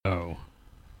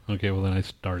Okay, well then I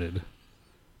started.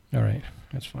 All right,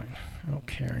 that's fine. I don't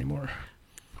care anymore.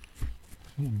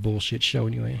 Bullshit show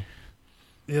anyway.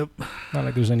 Yep. Not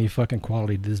like there's any fucking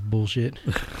quality to this bullshit.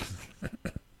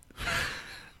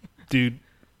 Dude,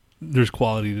 there's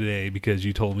quality today because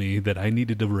you told me that I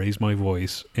needed to raise my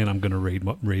voice, and I'm going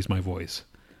to raise my voice.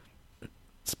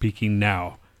 Speaking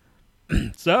now.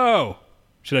 So,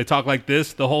 should I talk like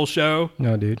this the whole show?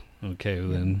 No, dude. Okay, well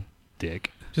then,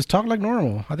 dick. Just talk like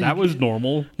normal. I think That was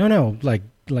normal. No, like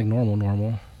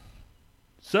normal.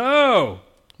 So,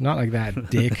 not like that,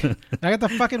 dick. I got to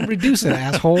fucking reduce it,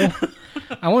 asshole.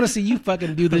 I want to see you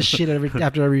fucking do this shit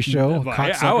after every show.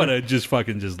 I would have just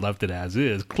left it as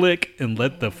is. Click and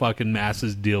let the fucking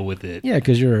masses deal with it. Yeah,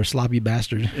 because you're a sloppy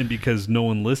bastard. And because no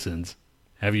one listens.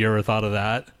 Have you ever thought of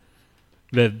that?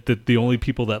 That the only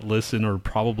people that listen are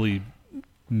probably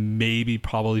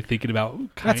thinking about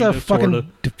kind That's a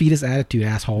fucking defeatist attitude,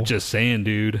 asshole. Just saying,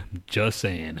 dude. Just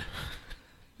saying.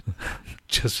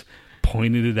 Just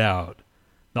pointed it out.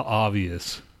 The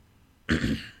obvious.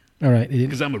 All right.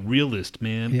 Because I'm a realist,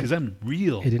 man. Because I'm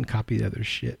real. It didn't copy the other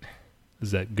shit.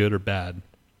 Is that good or bad?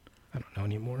 I don't know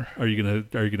anymore. Are you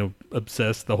gonna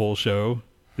obsess the whole show?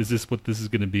 Is this what this is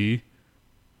gonna be?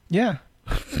 Yeah.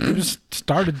 It just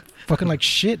started fucking like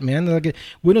shit, man. Like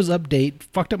Windows Update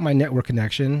fucked up my network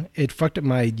connection. It fucked up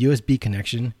my USB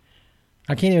connection.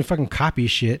 I can't even fucking copy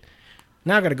shit.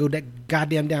 Now I gotta go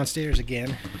goddamn downstairs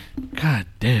again. God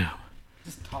damn.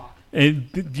 Just talk.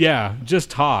 Just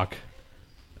talk.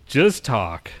 Just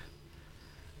talk.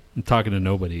 I'm talking to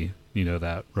nobody. You know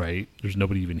that, right? There's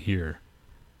nobody even here.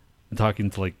 I'm talking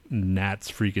to like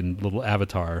Nat's freaking little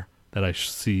avatar that I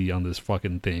see on this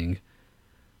fucking thing.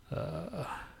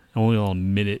 Only on a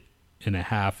minute and a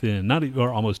half in,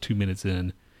 or almost 2 minutes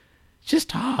in. Just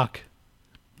talk.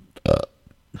 How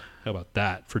about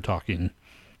that for talking?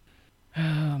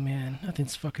 Oh man,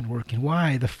 nothing's fucking working.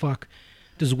 Why the fuck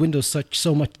does Windows suck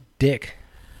so much dick?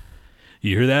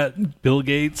 You hear that, Bill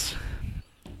Gates?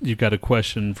 You've got a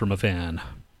question from a fan.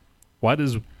 Why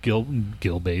does Gil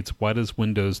Bates? Why does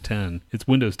Windows 10? It's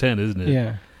Windows 10, isn't it?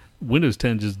 Yeah. Windows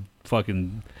 10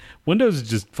 Windows is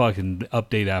just fucking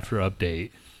update after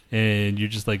update. And you're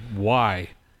just like, why?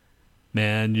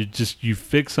 Man, you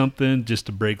fix something just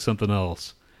to break something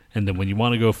else. And then when you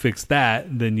want to go fix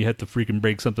that, then you have to freaking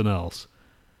break something else.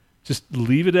 Just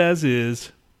leave it as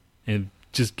is and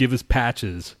just give us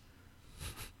patches.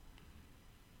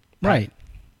 Right.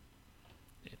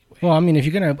 Anyway. Well, I mean, if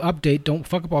you're going to update, don't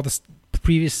fuck up all the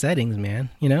previous settings, man.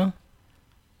 You know?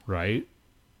 Right.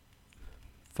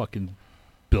 Fucking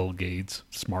Bill Gates,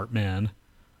 smart man.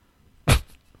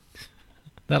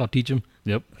 That'll teach him.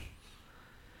 Yep.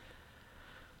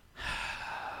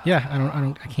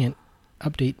 Yeah, I can't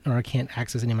update or I can't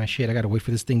access any of my shit. I got to wait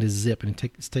for this thing to zip,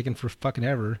 and it's taking for fucking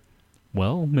ever.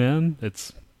 Well, man,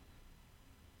 is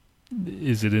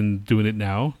it in doing it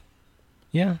now?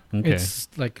 Yeah. Okay. It's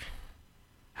like,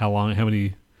 how long? How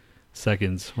many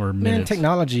seconds or minutes? Man,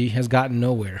 technology has gotten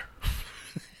nowhere.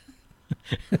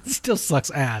 It still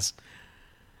sucks ass.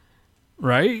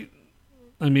 Right?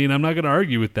 I mean, I'm not going to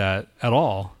argue with that at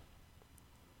all.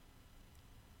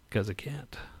 Because I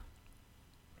can't.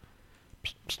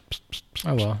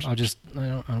 Oh well, I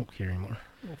don't care anymore.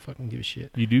 I don't fucking give a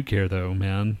shit. You do care though,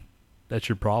 man. That's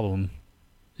your problem.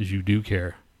 Is you do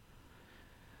care.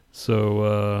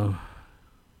 So,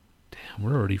 damn,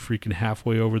 we're already freaking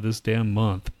halfway over this damn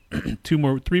month.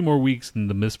 3 more weeks and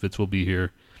the Misfits will be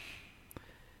here.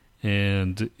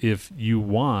 And if you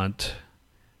want,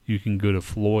 you can go to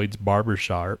Floyd's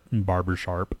Barbershop,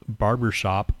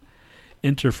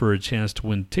 enter for a chance to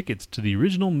win tickets to the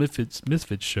original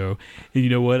Misfits show. And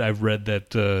you know what? I've read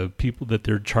that people that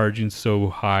they're charging so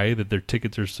high that their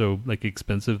tickets are so like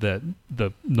expensive that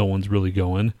no one's really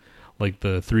going. Like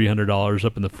the $300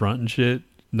 up in the front and shit.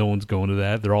 No one's going to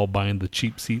that. They're all buying the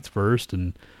cheap seats first.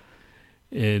 And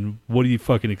what do you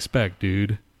fucking expect,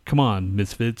 dude? Come on,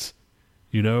 Misfits.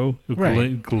 You know,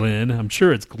 right. Glenn. I'm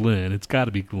sure it's Glenn. It's got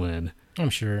to be Glenn. I'm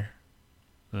sure.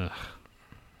 Ugh.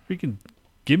 Freaking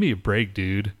give me a break,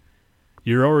 dude.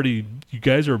 You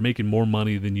guys are making more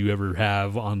money than you ever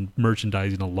have on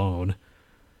merchandising alone.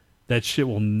 That shit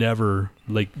will never,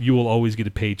 you will always get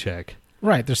a paycheck.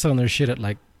 Right. They're selling their shit at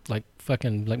like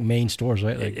fucking like main stores,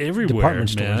 right? Like everywhere, department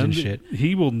stores man. and shit.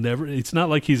 He will never. It's not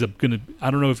like he's I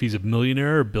don't know if he's a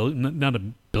millionaire or not a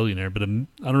billionaire, but I don't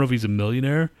know if he's a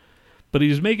millionaire. But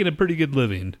he's making a pretty good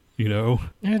living, you know.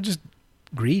 Yeah, just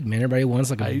greed, man. Everybody wants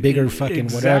like a bigger fucking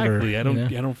whatever.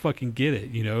 Exactly. I don't fucking get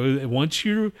it. You know, once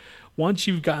you've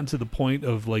gotten to the point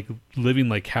of like living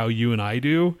like how you and I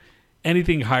do,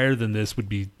 anything higher than this would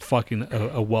be fucking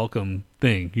a welcome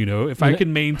thing. You know, if I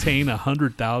can maintain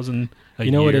 100,000 a year.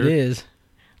 You know what it is?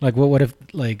 Like, what if,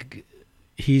 like,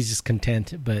 he's just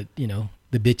content, but, you know,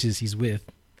 the bitches he's with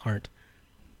aren't.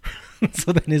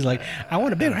 So then he's like, I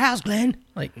want a bigger house, Glenn.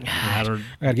 Like, I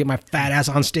gotta get my fat ass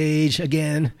on stage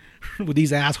again with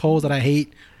these assholes that I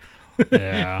hate.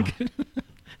 Yeah.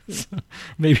 So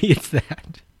maybe it's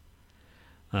that.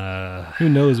 Who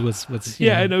knows what's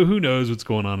yeah, I know who knows what's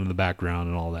going on in the background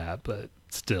and all that, but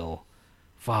still,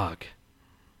 fuck.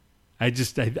 I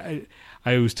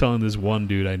was telling this one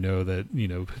dude I know that, you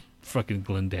know, fucking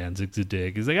Glenn Danzig's a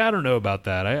dick. He's like, I don't know about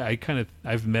that.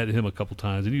 I've met him a couple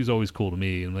times and he was always cool to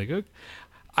me. And I'm like, okay,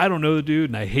 I don't know the dude,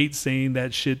 and I hate saying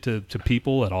that shit to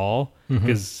people at all,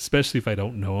 because especially if I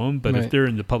don't know them. But if they're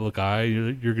in the public eye,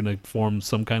 you're going to form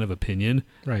some kind of opinion,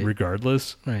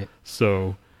 regardless. Right.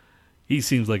 So he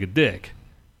seems like a dick,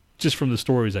 just from the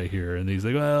stories I hear. And he's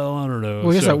like, well, I don't know.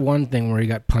 Well, there's that one thing where he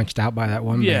got punched out by that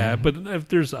one. Yeah, man. but if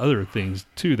there's other things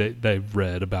too that I've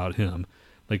read about him,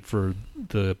 like for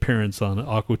the appearance on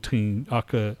Aqua Teen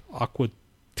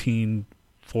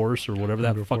Force or whatever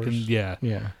that fucking Force. Yeah.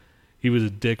 He was a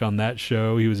dick on that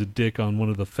show. He was a dick on one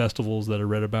of the festivals that I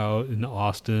read about in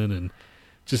Austin, and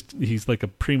just he's like a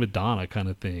prima donna kind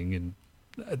of thing. And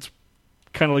it's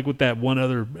kind of like with that one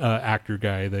other actor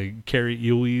guy, the Carrie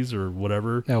Elwes or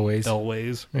whatever.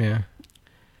 Elways. Yeah.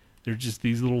 They're just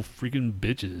these little freaking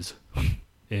bitches.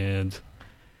 And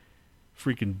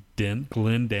freaking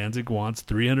Glenn Danzig wants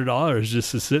 $300 just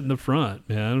to sit in the front,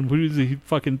 man. Who does he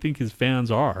fucking think his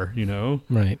fans are, you know?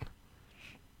 Right.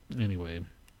 Anyway.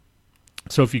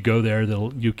 So if you go there,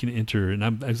 you can enter. And I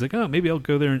was like, oh, maybe I'll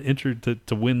go there and enter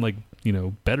to win, like, you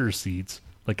know, better seats,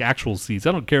 like actual seats.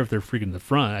 I don't care if they're freaking in the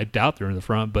front. I doubt they're in the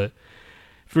front, but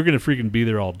if we're going to freaking be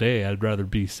there all day, I'd rather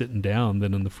be sitting down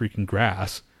than in the freaking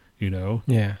grass, you know?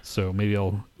 Yeah. So maybe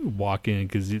I'll walk in,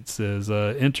 because it says,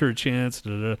 enter a chance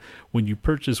when you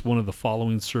purchase one of the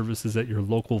following services at your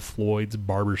local Floyd's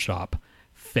barbershop.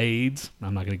 Fades.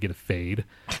 I'm not going to get a fade.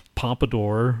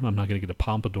 Pompadour. I'm not going to get a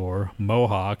pompadour.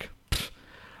 Mohawk.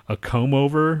 A comb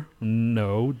over?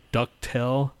 No.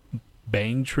 Ducktail,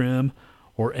 bang trim,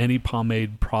 or any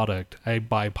pomade product. I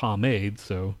buy pomade,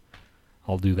 so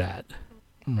I'll do that.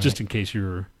 Right. Just in case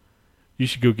you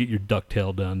should go get your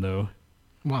ducktail done, though.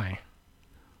 Why?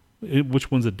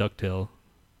 Which one's a ducktail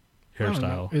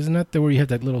hairstyle? Isn't that where you have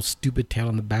that little stupid tail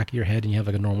on the back of your head and you have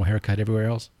like a normal haircut everywhere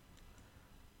else?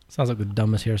 Sounds like the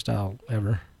dumbest hairstyle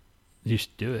ever. You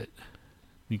should do it.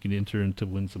 You can enter to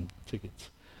win some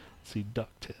tickets. See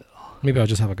ducktail. Maybe I'll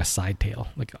just have like a side tail,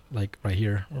 like right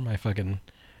here where my fucking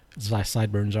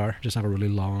sideburns are. Just have a really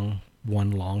long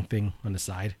thing on the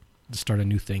side. Just start a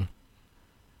new thing.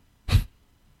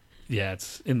 Yeah,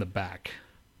 it's in the back.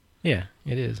 Yeah,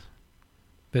 it is.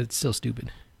 But it's still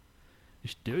stupid. You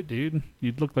should do it, dude.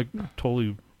 You'd look like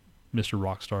totally Mr.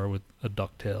 Rockstar with a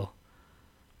ducktail.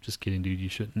 Just kidding, dude. You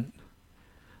shouldn't.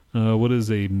 What is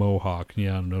a mohawk?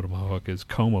 Yeah, I don't know what a mohawk is.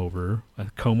 Comb over. A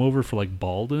comb over for like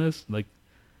baldness? Like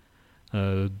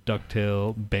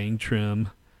ducktail, bang trim,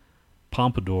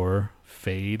 pompadour,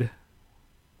 fade.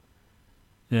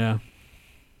 Yeah.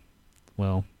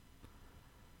 Well,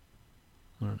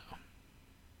 I don't know.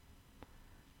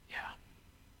 Yeah.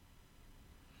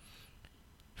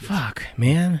 Fuck,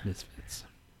 man. Misfits.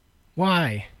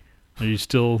 Why? Are you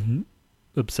still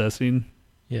obsessing?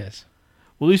 Yes.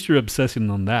 Well, at least you're obsessing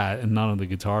on that and not on the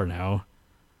guitar now.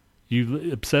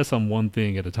 You obsess on one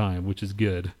thing at a time, which is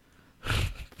good.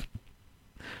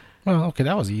 Well, okay,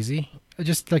 that was easy. I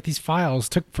just, like, these files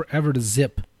took forever to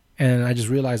zip, and I just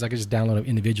realized I could just download them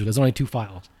individually. There's only 2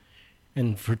 files.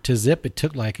 And to zip, it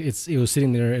took, like, it was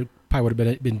sitting there, it probably would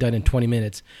have been done in 20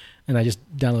 minutes, and I just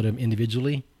downloaded them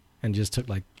individually, and it just took,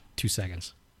 like, 2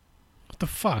 seconds. What the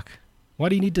fuck? Why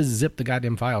do you need to zip the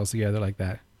goddamn files together like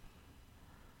that?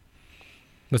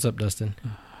 What's up, Dustin?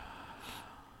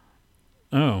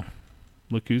 Oh,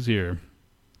 look who's here.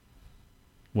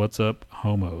 What's up,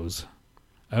 homos?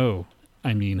 Oh,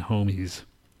 I mean homies.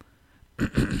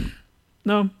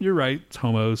 No, you're right. It's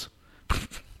homos.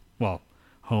 Well,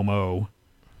 homo.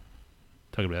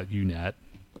 Talking about you, Nat.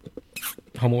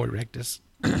 Homo erectus.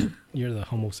 You're the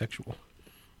homosexual.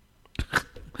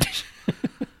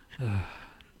 You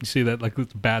see that? Like,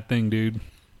 it's a bad thing, dude.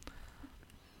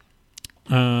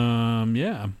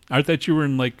 Yeah. I thought you were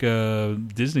in, like,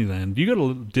 Disneyland. You go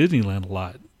to Disneyland a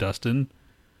lot, Dustin.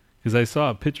 Because I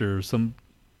saw a picture of some,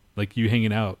 like, you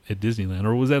hanging out at Disneyland.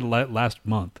 Or was that last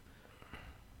month?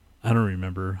 I don't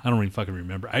remember. I don't really fucking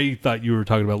remember. I thought you were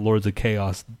talking about Lords of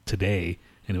Chaos today,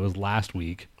 and it was last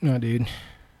week. No, dude.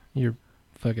 You're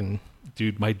fucking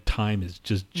Dude, my time is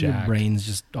just your jacked. brain's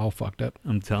just all fucked up.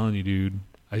 I'm telling you, dude.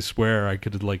 I swear I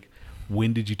could have, like,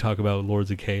 when did you talk about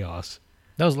Lords of Chaos?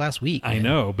 That was last week. I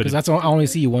know, but because I only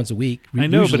see you once a week. I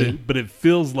know, usually. but it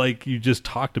feels like you just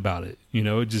talked about it. You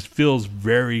know, it just feels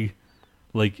very,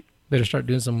 like. Better start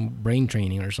doing some brain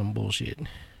training or some bullshit.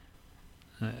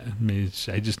 I mean,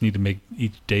 I just need to make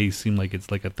each day seem like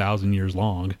it's like 1,000 years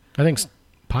long. I think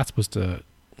pot's supposed to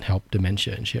help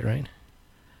dementia and shit, right?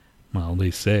 Well,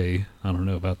 they say. I don't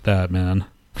know about that, man.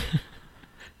 I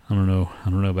don't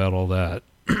know about all that.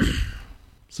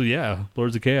 So yeah,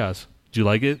 Lords of Chaos. Did you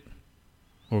like it,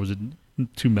 or was it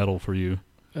too metal for you?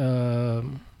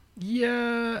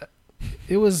 Yeah,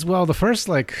 it was. Well, the first,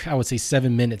 like, I would say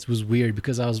 7 minutes was weird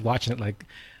because I was watching it like,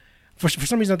 for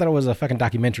some reason I thought it was a fucking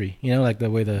documentary. You know, like the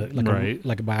way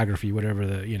like a biography,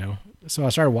 whatever So I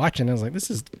started watching. And I was like,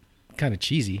 this is kind of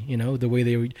cheesy. You know, the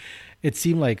way it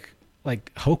seemed like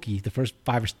hokey the first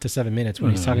 5 to 7 minutes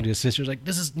when he's talking to his sisters, like,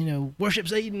 this is, worship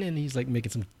Satan, and he's like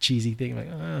making some cheesy thing,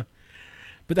 like,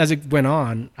 But as it went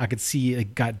on, I could see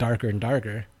it got darker and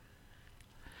darker.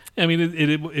 I mean,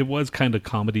 it was kind of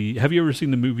comedy. Have you ever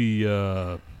seen the movie?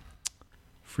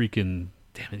 Freaking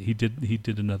damn it! He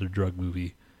did another drug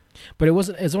movie, but it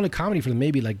wasn't. It's only comedy for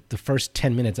maybe like the first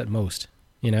 10 minutes at most,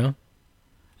 And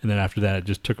then after that, it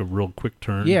just took a real quick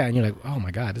turn. Yeah, and you're like, oh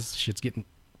my god, this shit's getting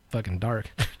fucking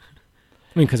dark. I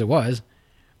mean, because it was,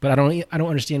 but I don't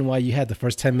understand why you had the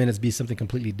first 10 minutes be something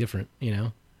completely different.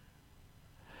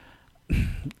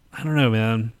 I don't know,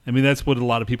 man. I mean, that's what a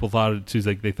lot of people thought it too.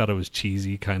 Like, they thought it was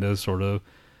cheesy, kind of, sort of.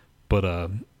 But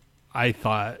I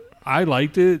thought I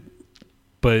liked it,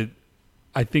 but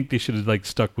I think they should have like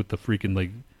stuck with the freaking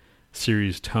like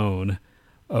serious tone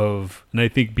of. And I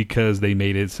think because they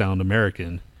made it sound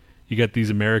American, you got these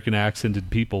American accented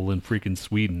people in freaking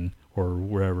Sweden or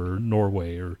wherever,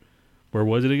 Norway, or where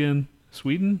was it again?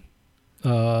 Sweden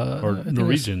or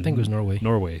Norwegian? I think it was Norway.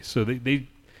 Norway. So they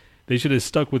should have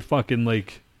stuck with fucking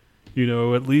like.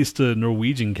 At least a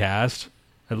Norwegian cast.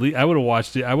 At least I would have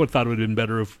watched it. I would have thought it would have been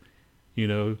better if,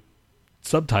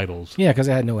 subtitles. Yeah, because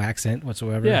it had no accent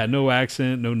whatsoever. Yeah, no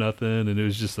accent, no nothing, and it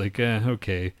was just like,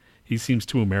 okay, he seems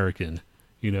too American,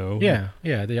 Yeah,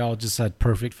 they all just had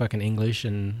perfect fucking English,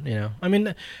 and I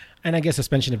mean, and I guess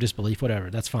suspension of disbelief, whatever.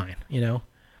 That's fine,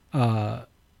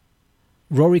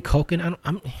 Rory Culkin,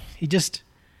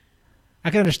 I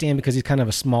can understand because he's kind of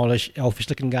a smallish,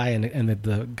 elfish-looking guy, and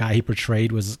the guy he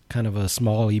portrayed was kind of a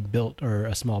small built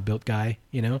guy,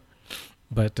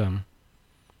 But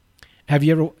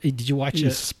did you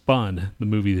watch Spun, the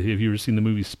movie? Have you ever seen the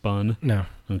movie Spun? No.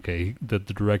 Okay, the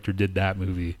director did that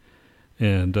movie,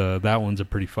 and that one's a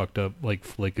pretty fucked up like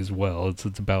flick as well. It's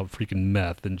about freaking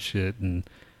meth and shit, and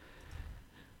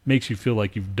makes you feel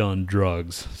like you've done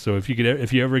drugs. So if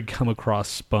you ever come across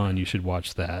Spun, you should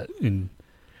watch that. And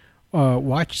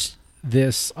watch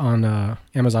this on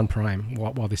Amazon Prime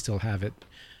while they still have it.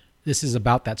 This is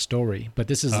about that story, but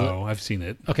this is... I've seen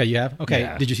it. Okay, you have? Okay,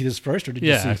 yeah. Did you see this first, or did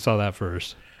you see... Yeah, I saw that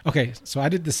first. Okay, so I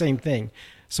did the same thing.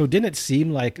 So didn't it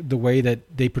seem like the way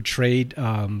that they portrayed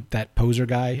that poser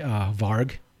guy,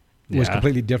 Varg, was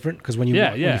completely different? Because when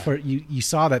you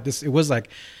saw that it was like...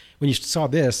 When you saw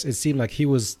this, it seemed like he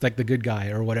was like the good guy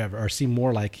or whatever, or seemed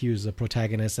more like he was the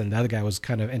protagonist and the other guy was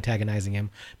kind of antagonizing him.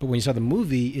 But when you saw the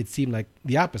movie, it seemed like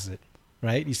the opposite,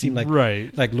 right? You seemed like Rory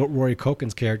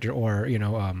Culkin's character, or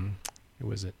who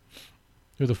was it?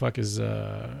 Who the fuck is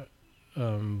Varg?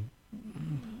 No,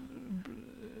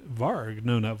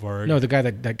 not Varg. No, the guy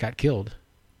that got killed.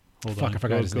 Hold fuck, on. I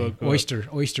forgot his name. Go.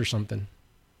 Oyster something.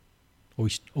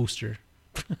 Oyster.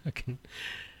 I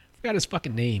forgot his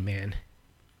fucking name, man.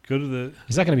 Go to the...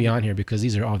 He's not going to be on here because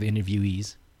these are all the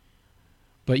interviewees.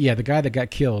 But yeah, the guy that got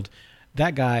killed,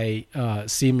 that guy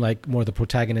seemed like more the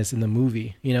protagonist in the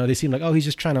movie. They seemed like, he's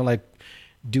just trying to like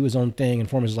do his own thing and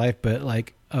form his life. But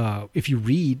like, if you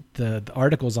read the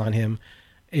articles on him,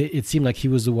 it seemed like he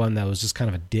was the one that was just kind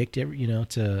of a dick,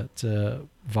 to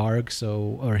Varg.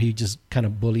 So, or he just kind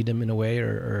of bullied him in a way,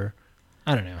 or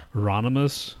I don't know.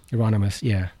 Hieronymus,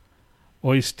 yeah.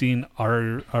 Oystein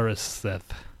Ariseth.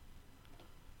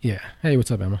 Yeah. Hey,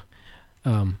 what's up, Emma?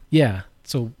 Yeah.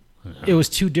 So it was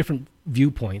two different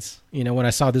viewpoints. When I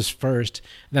saw this first,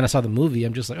 then I saw the movie,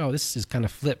 I'm just like, oh, this is kind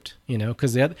of flipped,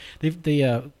 because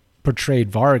they portrayed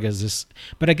Varg as this.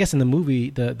 But I guess in the movie,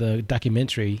 the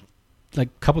documentary, like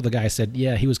a couple of the guys said,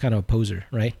 yeah, he was kind of a poser,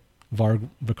 right? Varg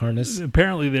Vikernes.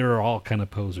 Apparently, they were all kind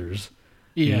of posers.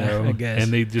 Yeah, I guess.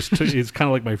 And they just took, it's kind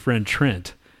of like my friend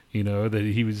Trent. That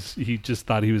he just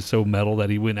thought he was so metal that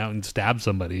he went out and stabbed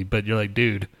somebody. But you're like,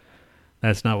 dude,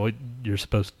 that's not what you're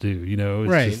supposed to do,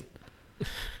 It's right.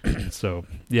 So,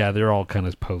 yeah, they're all kind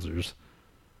of posers.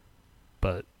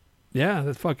 But yeah,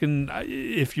 that's fucking.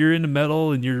 If you're into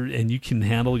metal and you can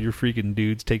handle your freaking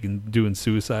dudes doing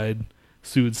suiciding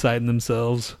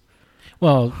themselves.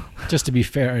 Well, just to be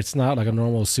fair, it's not like a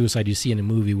normal suicide you see in a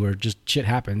movie where just shit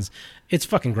happens. It's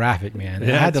fucking graphic, man.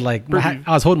 Yeah, I had to I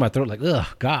was holding my throat like, ugh,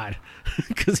 God.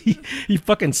 Because he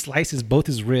fucking slices both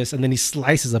his wrists and then he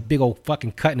slices a big old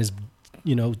fucking cut in his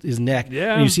neck.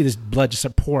 Yeah. And you see this blood just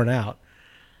start pouring out.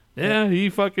 Yeah, he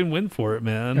fucking went for it,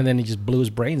 man. And then he just blew his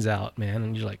brains out, man.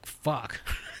 And you're like, fuck.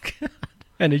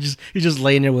 And he's just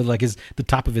laying there with like the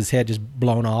top of his head just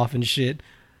blown off and shit.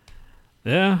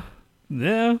 Yeah.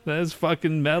 Yeah, that's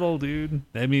fucking metal, dude.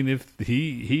 I mean, if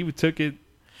he took it.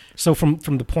 So from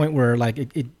the point where like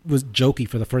it was jokey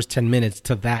for the first 10 minutes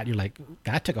to that, you're like,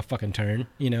 that took a fucking turn,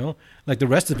 Like the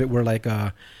rest of it were like,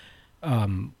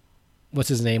 what's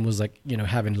his name was like,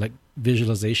 having like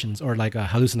visualizations or like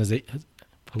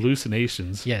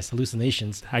hallucinations. Yes,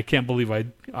 hallucinations. I can't believe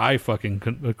I fucking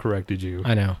corrected you.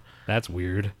 I know. That's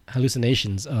weird.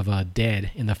 Hallucinations of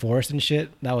dead in the forest and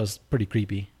shit. That was pretty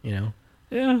creepy,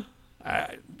 Yeah.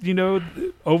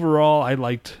 Overall, I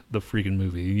liked the freaking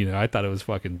movie. I thought it was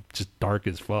fucking just dark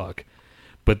as fuck.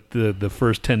 But the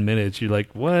first 10 minutes, you're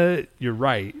like, what? You're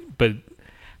right. But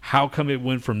how come it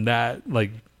went from that,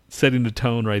 like, setting the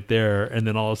tone right there, and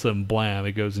then all of a sudden, blam,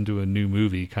 it goes into a new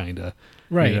movie, kind of.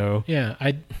 Right. Yeah.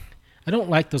 I don't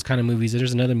like those kind of movies.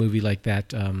 There's another movie like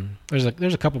that.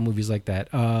 There's a couple movies like that.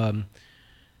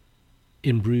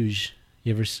 In Bruges.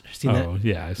 You ever seen that? Oh,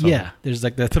 yeah. I saw that. There's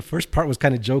like the first part was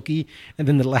kind of jokey, and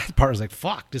then the last part was like,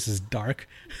 fuck, this is dark.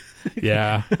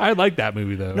 Yeah. I like that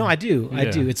movie, though. No, I do. Yeah. I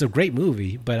do. It's a great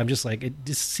movie, but I'm just like, it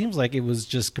just seems like it was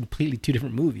just completely two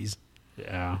different movies.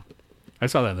 Yeah. I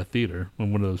saw that in the theater,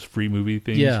 on one of those free movie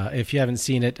things. Yeah. If you haven't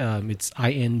seen it, it's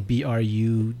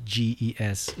INBRUGES.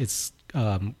 It's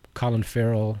Colin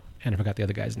Farrell, and I forgot the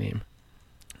other guy's name.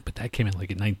 But that came in like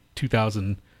in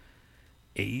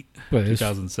 2008,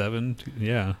 2007.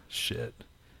 Yeah. Shit.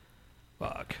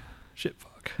 Fuck.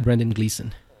 Brendan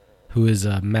Gleeson, who is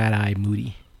Mad-Eye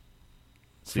Moody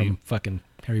from fucking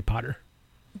Harry Potter.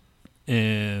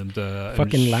 And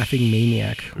fucking laughing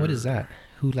maniac. Sure. What is that?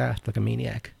 Who laughed like a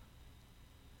maniac?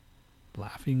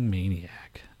 Laughing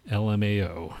maniac.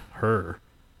 LMAO. Her.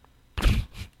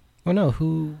 Oh no,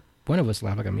 one of us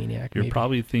laughed like a maniac. You're maybe.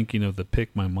 Probably thinking of the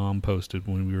pic my mom posted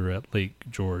when we were at Lake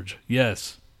George.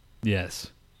 Yes.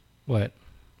 What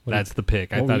That's the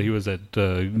pic. I thought he was at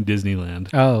Disneyland.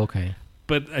 Oh, okay.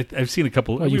 But I've seen a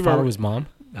couple. Oh, you follow his mom?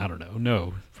 I don't know.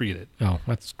 No, forget it. Oh,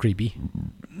 that's creepy.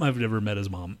 I've never met his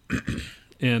mom.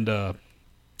 And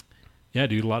yeah,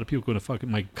 dude, a lot of people go to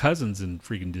fucking my cousin's in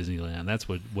freaking Disneyland. That's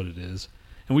what it is.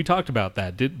 And we talked about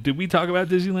that. Did we talk about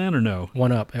Disneyland or no?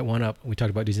 At One Up, we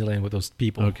talked about Disneyland with those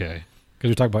people. Okay. Because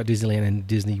we talked about Disneyland and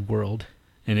Disney World.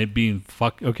 And it being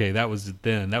okay, that was it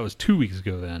then. That was 2 weeks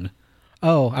ago then.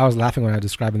 Oh, I was laughing when I was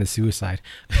describing the suicide.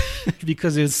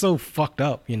 Because it was so fucked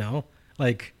up,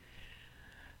 Like,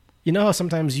 how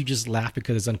sometimes you just laugh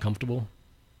because it's uncomfortable?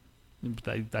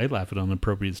 I laugh at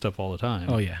inappropriate stuff all the time.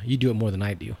 Oh, yeah. You do it more than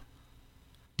I do.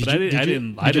 Did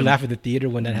you laugh at the theater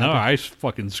when that happened? No, I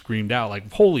fucking screamed out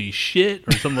like, holy shit,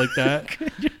 or something like that.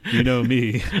 You know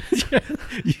me.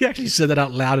 You actually said that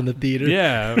out loud in the theater?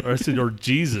 Yeah, or I said, or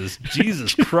Jesus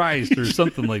Christ, or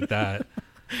something like that.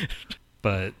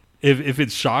 But if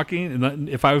it's shocking, and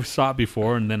if I saw it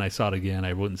before and then I saw it again,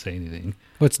 I wouldn't say anything.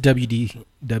 What's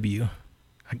WDW?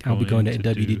 I'll be going to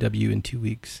WDW in 2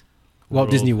 weeks.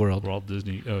 Walt Disney World. Walt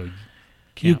Disney. Oh,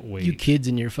 can't wait. You kids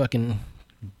and your fucking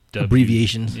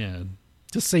abbreviations. Yeah.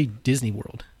 Just say Disney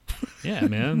World. Yeah,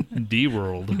 man. D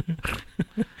World.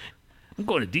 I'm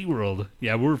going to D World.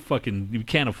 Yeah, we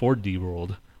can't afford D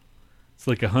World. It's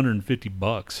like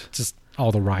 $150. Just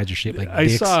all the rides are shaped like I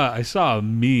dicks. I saw a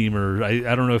meme, or I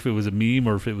don't know if it was a meme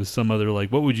or if it was some other,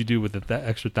 like, what would you do with that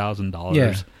extra $1,000?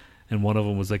 Yeah. And one of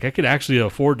them was like, I could actually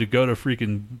afford to go to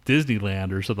freaking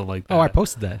Disneyland or something like that. Oh, I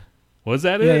posted that. Was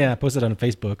that it? Yeah, I posted it on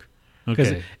Facebook.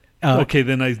 Okay. Okay,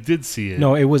 then I did see it.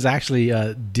 No, it was actually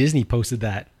Disney posted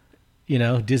that.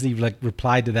 Disney like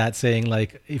replied to that saying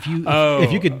like, if you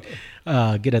could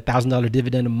get $1,000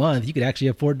 dividend a month, you could actually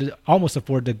almost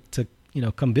afford to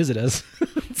come visit us.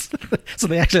 So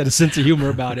they actually had a sense of humor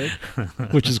about it,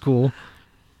 which is cool.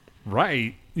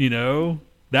 Right.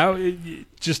 That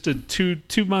just a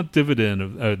 2-month dividend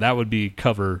of that would be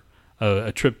cover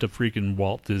a trip to freaking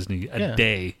Walt Disney a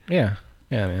day. Yeah.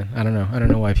 Yeah, man. I don't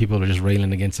know why people are just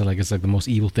railing against it like it's like the most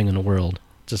evil thing in the world.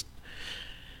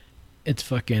 It's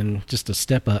fucking just a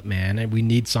step up, man. And we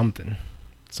need something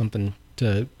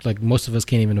to, like, most of us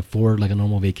can't even afford like a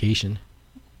normal vacation.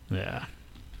 Yeah.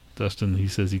 Dustin, he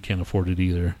says he can't afford it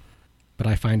either. but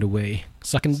I find a way.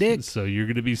 Sucking dick. So you're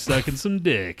going to be sucking some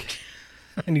dick.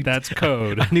 That's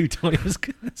code. I knew Tony was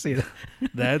going to say that.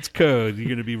 That's code. You're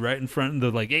going to be right in front of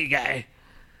the like, hey guy,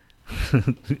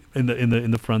 in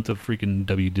the front of freaking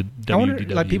WDW. I wonder,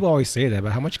 like people always say that,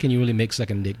 but how much can you really make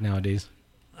sucking dick nowadays?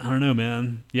 I don't know,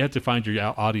 man. You have to find your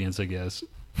audience, I guess.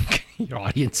 Your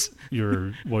audience.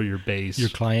 Your base. Your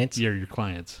clients. Yeah, your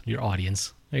clients. Your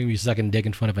audience. Are you sucking dick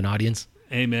in front of an audience?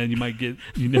 Hey man,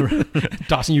 you never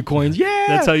tossing you coins. Yeah,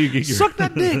 that's how you get your suck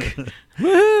that dick.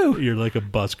 Woohoo! You're like a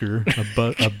busker,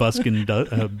 a buskin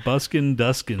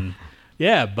duskin.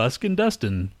 Yeah, buskin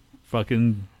dustin,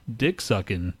 fucking dick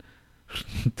sucking,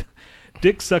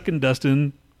 dick sucking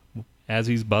Dustin as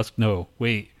he's busk. No,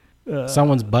 wait,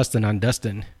 someone's busting on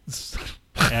Dustin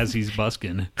as he's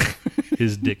busking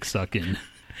his dick sucking.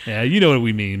 Yeah, you know what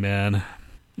we mean, man.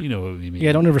 You know what we mean.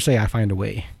 Yeah, don't ever say I find a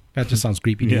way. That just sounds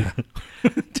creepy, dude.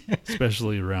 Yeah.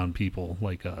 Especially around people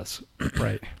like us.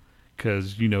 Right.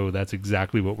 Because, that's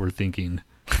exactly what we're thinking.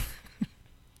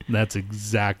 That's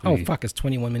exactly. Oh, fuck. It's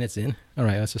 21 minutes in. All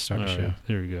right, let's just start the show. Right,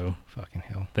 there we go. Fucking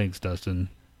hell. Thanks, Dustin,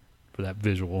 for that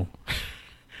visual.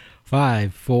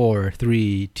 5, 4,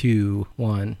 3, 2,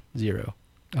 1, 0.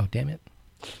 Oh, damn it.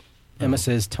 Emma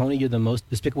says, Tony, you're the most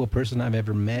despicable person I've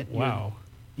ever met. Wow.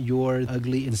 You're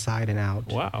ugly inside and out.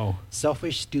 Wow.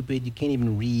 Selfish, stupid. You can't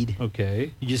even read.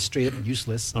 Okay. You're just straight up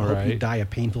useless. All I hope right. you die a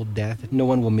painful death. No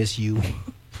one will miss you.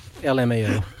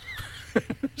 LMAO.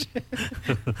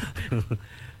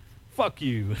 Fuck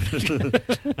you.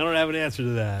 I don't have an answer to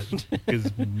that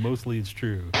because mostly it's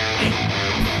true.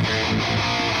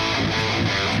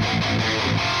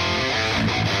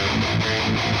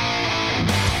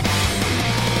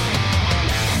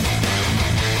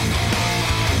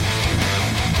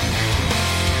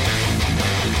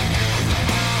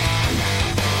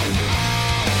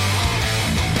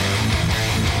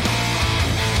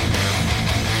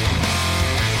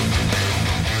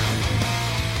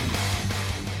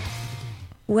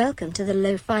 Welcome to the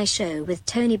Lo-Fi Show with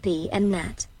Tony B and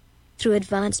Nat. Through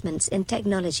advancements in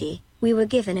technology, we were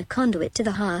given a conduit to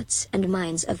the hearts and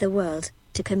minds of the world,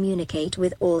 to communicate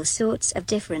with all sorts of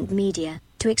different media,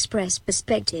 to express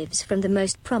perspectives from the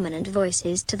most prominent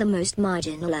voices to the most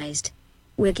marginalized.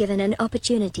 We're given an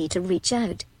opportunity to reach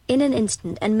out, in an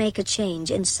instant and make a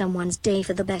change in someone's day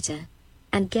for the better.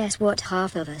 And guess what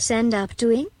half of us end up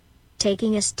doing?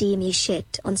 Taking a steamy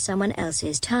shit on someone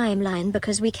else's timeline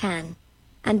because we can.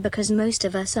 And because most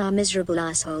of us are miserable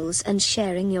assholes and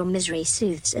sharing your misery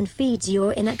soothes and feeds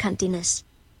your inner cuntiness.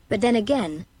 But then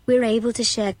again, we're able to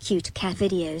share cute cat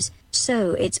videos,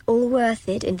 so it's all worth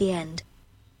it in the end.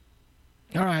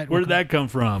 All right. Where did that come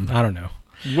from? I don't know.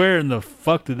 Where in the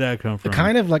fuck did that come from?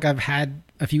 Kind of like I've had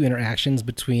a few interactions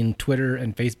between Twitter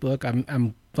and Facebook.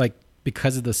 I'm like,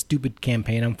 because of the stupid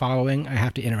campaign I'm following, I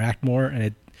have to interact more, and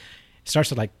it starts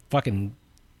to like fucking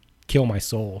kill my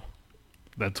soul.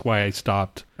 That's why I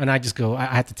stopped. And I just go, I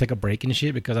have to take a break and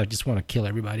shit because I just want to kill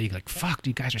everybody. Like, fuck,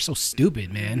 you guys are so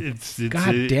stupid, man.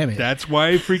 God damn it. That's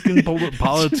why freaking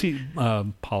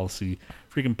freaking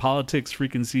politics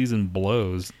freaking season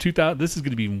blows. This is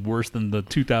going to be worse than the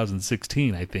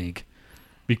 2016, I think,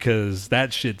 because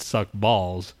that shit sucked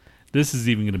balls. This is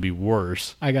even going to be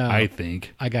worse, I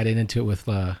think. I got into it with,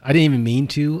 I didn't even mean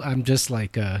to. I'm just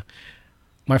like,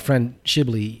 my friend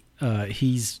Shibley,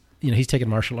 he's taken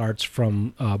martial arts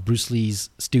from Bruce Lee's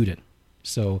student.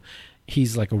 So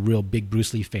he's like a real big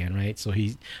Bruce Lee fan, right? So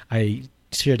I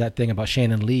shared that thing about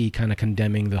Shannon Lee kind of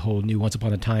condemning the whole new Once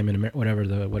Upon a Time in America,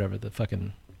 whatever the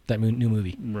fucking, that new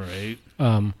movie. Right.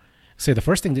 So the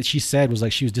first thing that she said was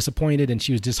like she was disappointed and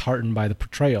she was disheartened by the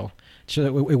portrayal. So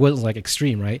it wasn't like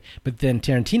extreme, right? But then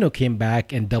Tarantino came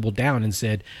back and doubled down and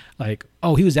said like,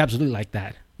 oh, he was absolutely like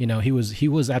that. He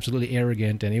was absolutely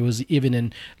arrogant, and it was even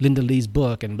in Linda Lee's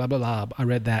book and blah, blah, blah. I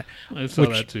read that. I saw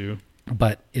that too.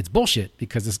 But it's bullshit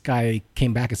because this guy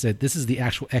came back and said, this is the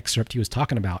actual excerpt he was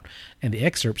talking about. And the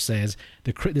excerpt says,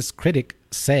 this critic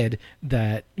said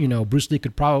that, Bruce Lee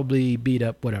could probably beat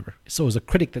up whatever. So it was a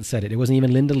critic that said it. It wasn't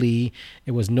even Linda Lee.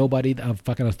 It was nobody of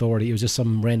fucking authority. It was just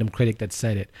some random critic that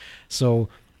said it. So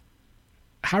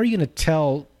how are you going to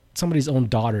tell somebody's own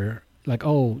daughter, like,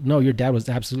 oh, no, your dad was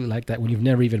absolutely like that when you've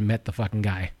never even met the fucking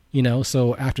guy,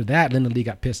 So after that, Shannon Lee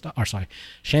got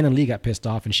pissed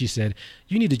off, and she said,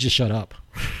 you need to just shut up,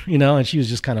 and she was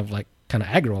just kind of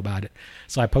aggro about it.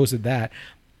 So I posted that.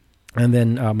 And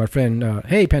then my friend,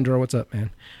 hey, Pandora, what's up,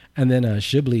 man? And then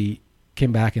Shibley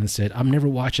came back and said, I'm never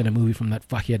watching a movie from that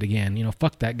fuckhead again.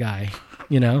 Fuck that guy,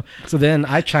 So then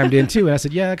I chimed in too, and I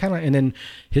said, yeah, kind of. And then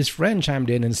his friend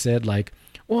chimed in and said, like,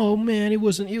 oh man,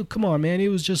 come on, man, it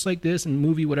was just like this and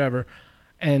movie, whatever.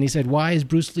 And he said, why is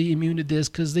Bruce Lee immune to this?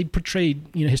 Because they portrayed,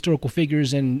 historical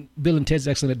figures in Bill and Ted's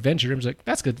Excellent Adventure. I was like,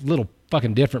 that's a little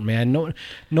fucking different, man. No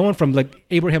one from like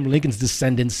Abraham Lincoln's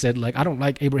descendants said like, I don't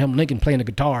like Abraham Lincoln playing a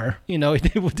guitar. They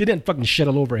didn't fucking shit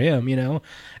all over him,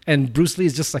 And Bruce Lee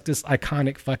is just like this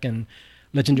iconic fucking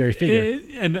legendary figure.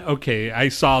 And okay, I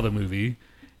saw the movie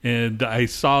and I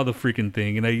saw the freaking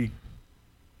thing and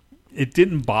it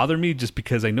didn't bother me just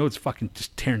because I know it's fucking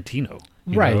just Tarantino.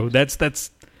 Right.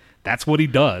 That's what he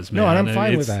does, man. No, and I'm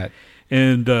fine with that.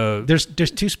 And there's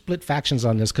two split factions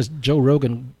on this because Joe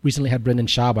Rogan recently had Brendan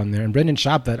Schaub on there, and Brendan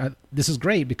Schaub this is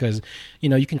great because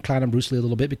you can clown on Bruce Lee a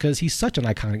little bit because he's such an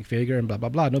iconic figure and blah blah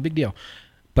blah, no big deal.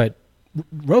 But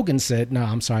Rogan said, "No,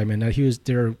 I'm sorry, man.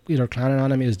 They're clowning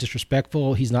on him. It was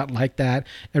disrespectful. He's not like that.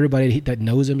 Everybody that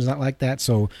knows him is not like that."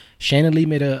 So Shannon Lee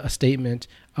made a statement.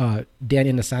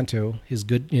 Danny DeSanto,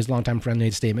 his longtime friend,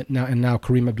 made a statement. Now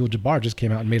Kareem Abdul-Jabbar just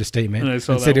came out and made a statement and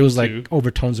said it was like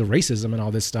overtones of racism and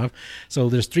all this stuff. So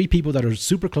there's 3 people that are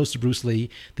super close to Bruce Lee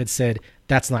that said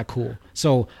that's not cool.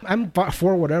 So I'm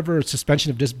for whatever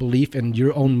suspension of disbelief in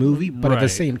your own movie, but at the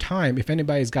same time, if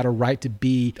anybody's got a right to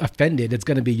be offended, it's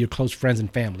going to be your close friends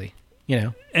and family.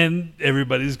 And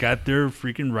everybody's got their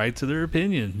freaking right to their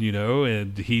opinion,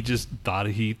 and he just thought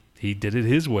he did it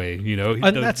his way,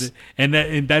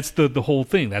 and that's the whole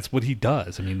thing. That's what he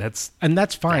does. I mean, that's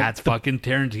fine. That's fucking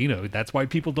Tarantino. That's why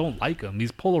people don't like him.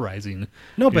 He's polarizing.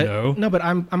 No, but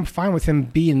I'm fine with him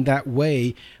being that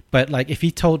way. But like, if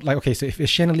he told so if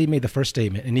Shannon Lee made the first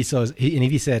statement and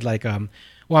if he said like,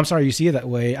 well, I'm sorry you see it that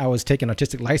way. I was taking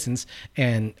artistic license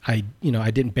and I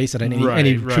didn't base it on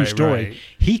any true story. Right.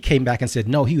 He came back and said,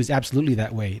 no, he was absolutely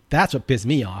that way. That's what pissed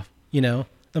me off.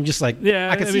 I'm just like,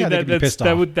 I can see how they could be pissed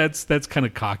off. That's kind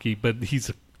of cocky, but he's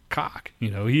a cock.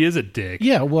 He is a dick.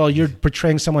 Yeah, well, you're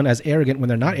portraying someone as arrogant when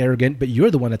they're not arrogant, but you're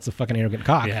the one that's a fucking arrogant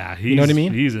cock. Yeah, you know what I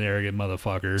mean? He's an arrogant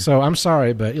motherfucker. So I'm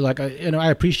sorry, but I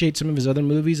appreciate some of his other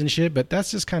movies and shit, but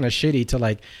that's just kind of shitty to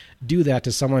like do that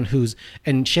to someone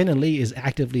and Shannon Lee is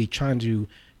actively trying to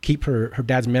keep her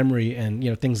dad's memory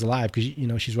and things alive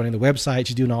because she's running the website,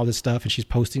 she's doing all this stuff, and she's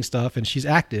posting stuff, and she's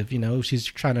active. She's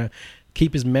trying to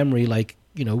keep his memory like.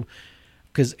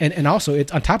 Because and also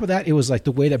it's on top of that, it was like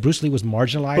the way that Bruce Lee was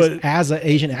marginalized as an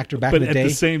Asian actor back in the day. But at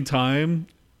the same time,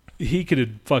 he could have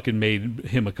fucking made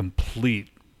him a complete,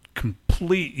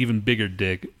 even bigger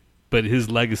dick. But his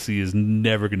legacy is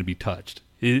never going to be touched.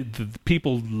 The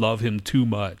people love him too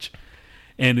much,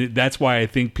 and that's why I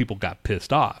think people got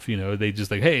pissed off. They just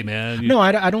like, hey man. No,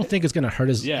 I don't think it's going to hurt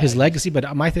his legacy.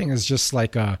 But my thing is just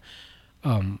like the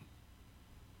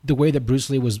way that Bruce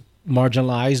Lee was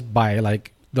marginalized by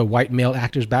like the white male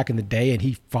actors back in the day, and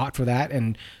he fought for that,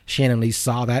 and Shannon Lee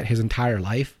saw that his entire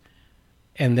life,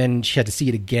 and then she had to see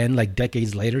it again like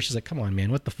decades later. She's like, come on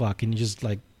man, what the fuck? Can you just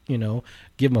like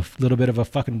give him a little bit of a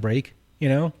fucking break?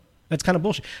 That's kind of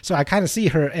bullshit. So I kind of see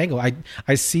her angle.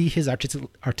 I see his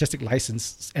artistic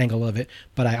license angle of it,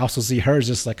 but I also see hers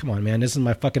just like, come on man, this is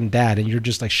my fucking dad, and you're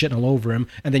just like shitting all over him,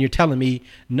 and then you're telling me,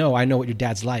 no, I know what your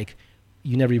dad's like.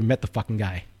 You never even met the fucking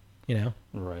guy.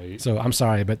 Right. So I'm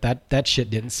sorry, but that shit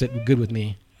didn't sit good with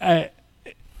me. And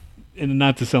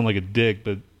not to sound like a dick,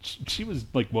 but she was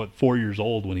like 4 years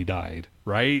old when he died,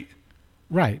 right?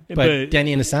 Right. But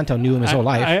Danny DeSanto knew him his whole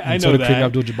life. I know that. Kareem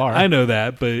Abdul-Jabbar. I know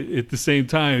that, but at the same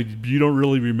time, you don't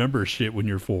really remember shit when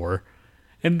you're 4,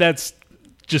 and that's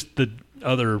just the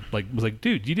other was like,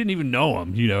 dude, you didn't even know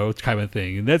him, kind of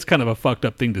thing, and that's kind of a fucked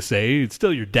up thing to say. It's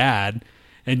still your dad,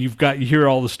 and you hear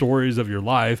all the stories of your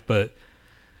life, but.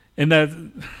 And that,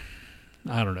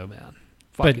 I don't know, man.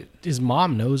 But his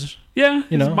mom knows. Yeah,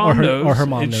 his mom knows. Or her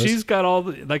mom and knows. She's got all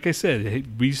the, like I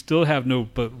said, we still have no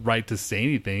right to say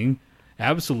anything.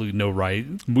 Absolutely no right.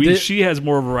 She has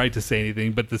more of a right to say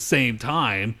anything, but at the same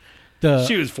time,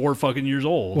 she was 4 fucking years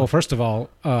old. Well, first of all,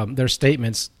 there's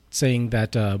statements saying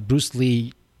that Bruce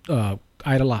Lee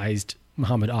idolized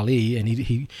Muhammad Ali, and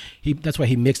he that's why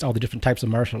he mixed all the different types of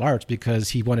martial arts, because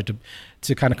he wanted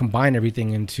to kind of combine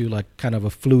everything into like kind of a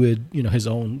fluid, his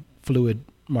own fluid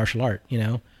martial art,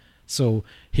 so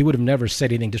he would have never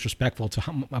said anything disrespectful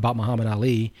about Muhammad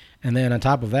Ali. And then on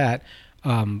top of that,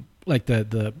 like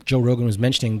the Joe Rogan was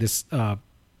mentioning this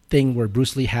thing where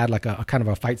Bruce Lee had like a kind of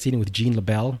a fight scene with Gene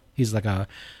LaBelle. He's like a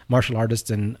martial artist,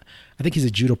 and I think he's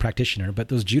a judo practitioner, but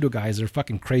those judo guys are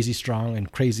fucking crazy strong and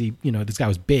crazy. This guy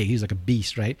was big. He's like a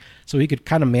beast, right? So he could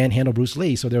kind of manhandle Bruce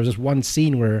Lee. So there was this one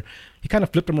scene where he kind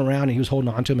of flipped him around and he was holding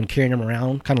on to him and carrying him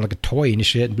around kind of like a toy and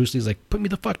shit. And Bruce Lee's like, put me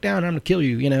the fuck down. I'm going to kill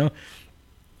you,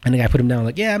 And the guy put him down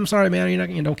like, yeah, I'm sorry, man. You're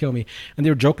not, don't kill me. And they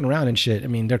were joking around and shit. I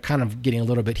mean, they're kind of getting a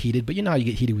little bit heated, but you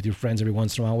get heated with your friends every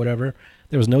once in a while, whatever.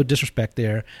 There was no disrespect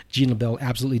there. Gene LaBelle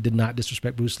absolutely did not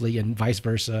disrespect Bruce Lee, and vice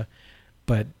versa.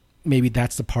 But maybe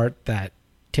that's the part that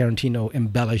Tarantino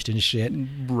embellished and shit.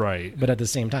 Right. But at the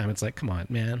same time, it's like, come on,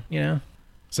 man. You know?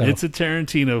 So it's a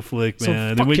Tarantino flick,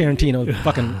 man. So fuck Tarantino,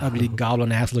 fucking ugly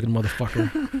goblin ass looking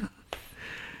motherfucker.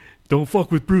 Don't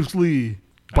fuck with Bruce Lee.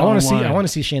 I want to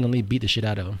see Shannon Lee beat the shit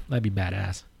out of him. That'd be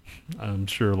badass. I'm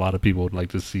sure a lot of people would like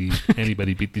to see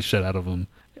anybody beat the shit out of him.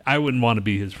 I wouldn't want to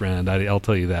be his friend. I'll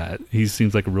tell you that. He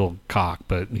seems like a real cock,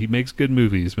 but he makes good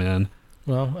movies, man.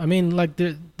 Well, I mean, like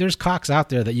there's cocks out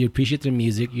there that you appreciate their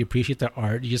music, you appreciate their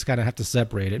art. You just kind of have to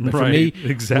separate it. But for me,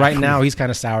 right now, he's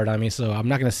kind of soured on me, so I'm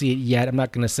not going to see it yet. I'm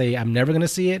not going to say I'm never going to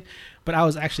see it, but I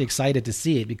was actually excited to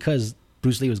see it because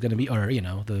Bruce Lee was going to be, or you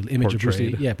know, the image of Bruce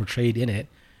Lee, portrayed in it.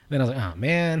 Then I was like, oh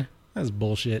man, that's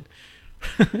bullshit.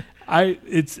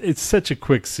 It's such a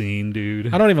quick scene,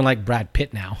 dude. I don't even like Brad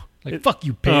Pitt now. Like, fuck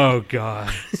you, Pitt. Oh,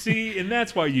 God. See, and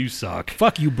that's why you suck.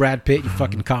 Fuck you, Brad Pitt, you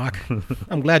fucking cock.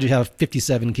 I'm glad you have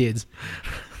 57 kids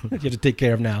that you have to take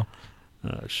care of now.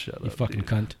 Shut up, you fucking dude.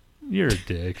 Cunt. You're a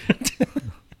dick.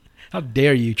 How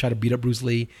dare you try to beat up Bruce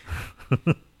Lee?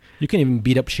 You can't even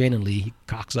beat up Shannon Lee, you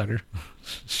cocksucker.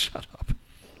 Shut up.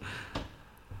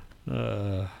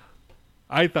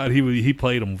 I thought he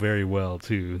played him very well,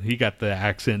 too. He got the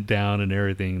accent down and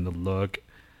everything, the look.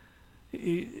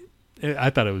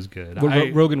 I thought it was good.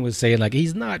 Rogan was saying, like,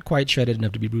 he's not quite shredded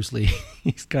enough to be Bruce Lee.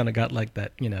 He's kind of got, like,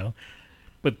 that, you know.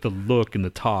 But the look and the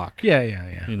talk. Yeah.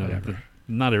 You know,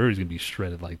 not everybody's going to be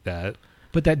shredded like that.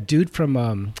 But that dude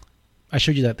from, I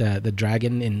showed you that the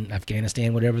dragon in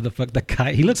Afghanistan, whatever the fuck, that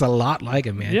guy, he looks a lot like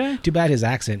him, man. Yeah. Too bad his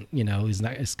accent, you know,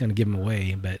 it's going to give him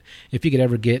away. But if you could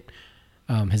ever get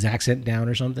his accent down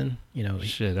or something, you know.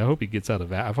 Shit, I hope he gets out of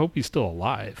that. I hope he's still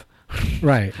alive.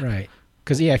 Right.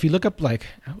 Because, yeah, if you look up, like,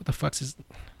 what the fuck's his...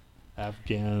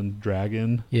 Afghan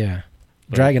dragon? Yeah.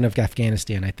 Dragon of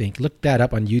Afghanistan, I think. Look that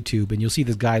up on YouTube, and you'll see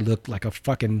this guy look like a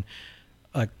fucking,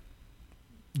 like,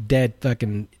 dead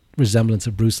fucking resemblance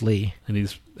of Bruce Lee. And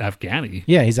he's Afghani.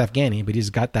 Yeah, he's Afghani, but he's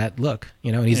got that look,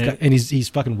 you know, and he's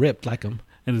fucking ripped like him.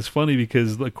 And it's funny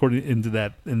because, according into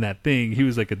that, in that thing, he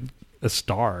was like a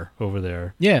star over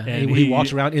there. Yeah, and he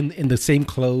walks around in the same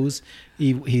clothes.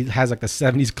 He has like the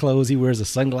 70s clothes. He wears the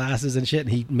sunglasses and shit, and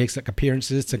he makes like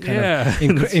appearances to kind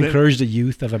of encourage the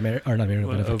youth of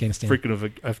Afghanistan. Freaking of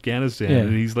Afghanistan. Yeah.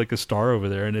 And he's like a star over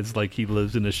there, and it's like he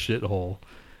lives in a shithole.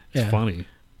 It's funny.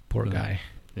 Poor guy.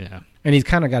 Yeah. And he's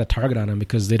kind of got a target on him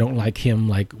because they don't like him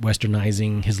like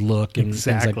westernizing his look and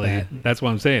things like that. That's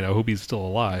what I'm saying. I hope he's still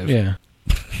alive. Yeah.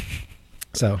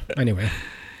 So, anyway.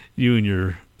 You and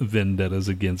your vendettas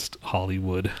against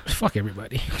Hollywood. Fuck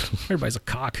everybody. Everybody's a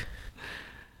cock.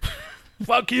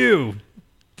 Fuck you,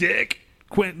 dick.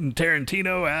 Quentin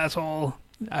Tarantino, asshole.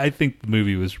 I think the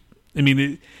movie was... I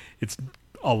mean, it's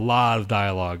a lot of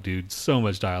dialogue, dude. So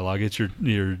much dialogue. It's your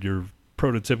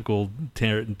prototypical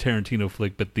Tarantino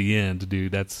flick, but the end,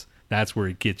 dude, that's where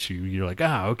it gets you. You're like,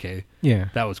 okay. Yeah.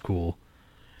 That was cool.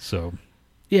 So...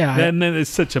 Yeah. And then it's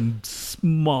such a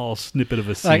small snippet of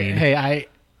a scene. Like, hey,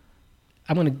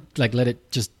 I'm going to like let it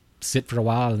just sit for a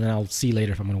while, and then I'll see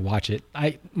later if I'm going to watch it.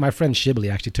 My friend Shibley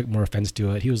actually took more offense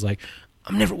to it. He was like,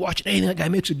 I'm never watching anything that guy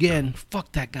makes again.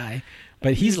 Fuck that guy.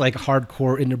 But he's like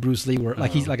hardcore into Bruce Lee. Where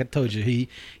like he's like I told you, he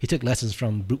took lessons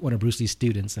from one of Bruce Lee's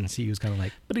students, and he was kind of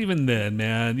like. But even then,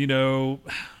 man, you know,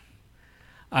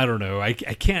 I don't know. I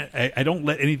can't. I don't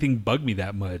let anything bug me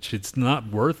that much. It's not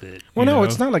worth it. Well, no,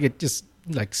 it's not like it just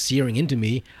like searing into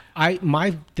me.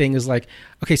 My thing is like,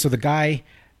 okay, so the guy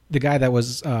that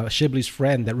was Shibley's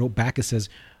friend that wrote back and says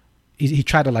he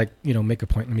tried to like, you know, make a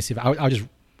point. Let me see if I'll just.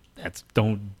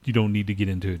 You don't need to get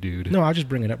into it, dude. No, I'll just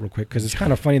bring it up real quick because it's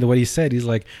kind of funny the way he said. He's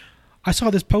like, I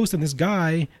saw this post and this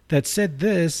guy that said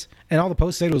this, and all the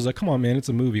post said was like, come on, man, it's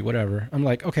a movie, whatever. I'm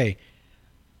like, okay,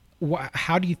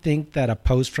 how do you think that a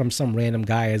post from some random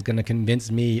guy is going to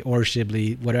convince me or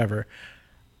Shibley, whatever?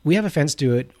 We have offense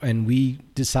to it, and we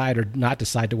decide or not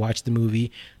decide to watch the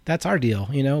movie. That's our deal,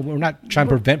 you know. We're not trying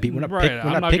to prevent people. We're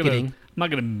not picketing. I'm not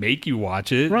gonna make you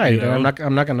watch it, right? You know? And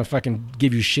I'm not gonna fucking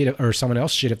give you shit or someone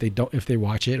else shit if they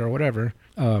watch it or whatever.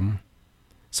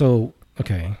 So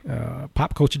okay,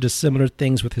 pop culture does similar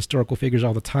things with historical figures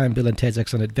all the time. Bill and Ted's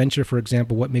Excellent Adventure, for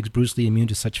example. What makes Bruce Lee immune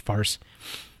to such farce?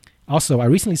 Also, I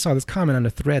recently saw this comment on a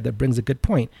thread that brings a good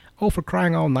point. Oh, for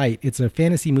crying all night. It's a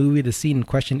fantasy movie. The scene in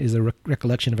question is a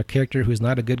recollection of a character who is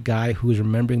not a good guy, who is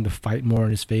remembering the fight more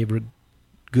in his favor.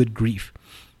 Good grief.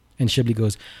 And Shibley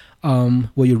goes,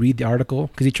 will you read the article?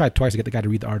 Because he tried twice to get the guy to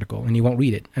read the article, and he won't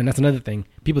read it. And that's another thing.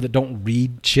 People that don't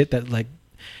read shit that, like,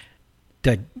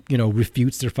 that,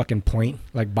 refutes their fucking point,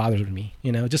 like, bothers me,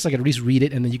 just like at least read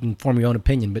it and then you can form your own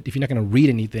opinion. But if you're not going to read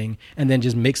anything and then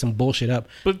just make some bullshit up,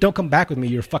 but don't come back with me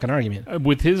your fucking argument.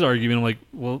 With his argument, I'm like,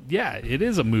 well, yeah, it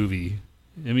is a movie.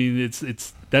 I mean,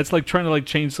 it's that's like trying to like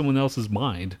change someone else's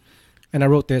mind. And I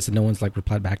wrote this and no one's like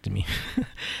replied back to me.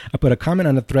 I put a comment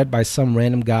on a thread by some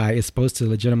random guy is supposed to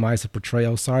legitimize the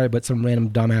portrayal. Sorry, but some random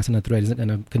dumbass on the thread isn't going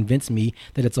to convince me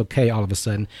that it's okay all of a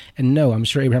sudden. And no, I'm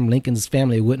sure Abraham Lincoln's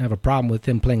family wouldn't have a problem with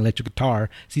him playing electric guitar.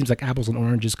 Seems like apples and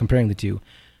oranges comparing the two.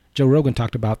 Joe Rogan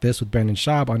talked about this with Brandon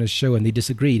Schaub on his show and they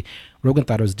disagreed. Rogan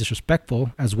thought it was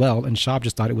disrespectful as well, and Schaub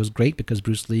just thought it was great because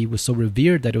Bruce Lee was so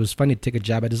revered that it was funny to take a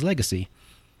jab at his legacy.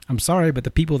 I'm sorry, but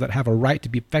the people that have a right to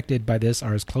be affected by this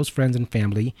are his close friends and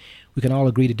family. We can all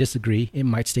agree to disagree. It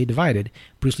might stay divided.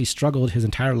 Bruce Lee struggled his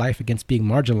entire life against being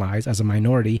marginalized as a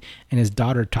minority, and his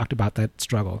daughter talked about that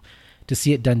struggle. To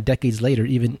see it done decades later,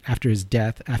 even after his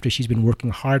death, after she's been working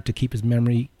hard to keep his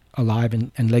memory alive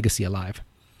and legacy alive.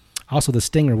 Also, the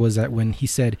stinger was that when he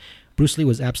said Bruce Lee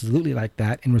was absolutely like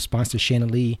that in response to Shanna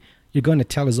Lee, you're going to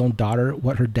tell his own daughter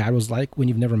what her dad was like when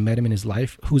you've never met him in his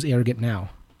life? Who's arrogant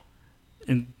now?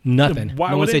 And nothing.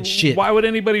 No one said shit. Why would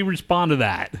anybody respond to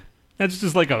that? That's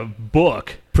just like a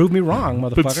book. Prove me wrong,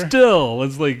 motherfucker. But still,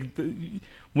 it's like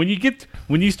when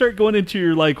you start going into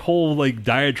your like whole like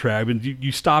diatribe and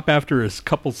you stop after a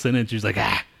couple sentences, you're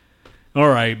like, all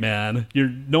right, man.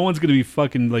 No one's gonna be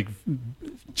fucking like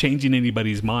changing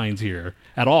anybody's minds here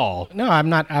at all. No, I'm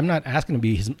not asking to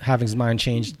be having his mind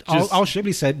changed. All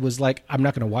Shibley said was like, I'm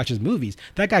not gonna watch his movies.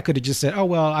 That guy could have just said, oh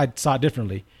well, I saw it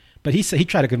differently. But he said he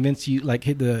tried to convince you, like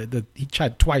he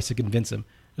tried twice to convince him.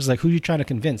 It was like, who are you trying to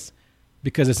convince?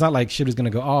 Because it's not like Shibley's going to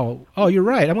go, oh, you're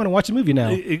right. I'm going to watch a movie now.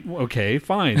 Okay,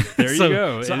 fine. There you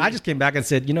go. So I just came back and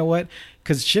said, you know what?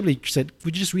 Because Shibley said,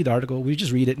 would you just read the article? Would you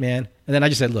just read it, man? And then I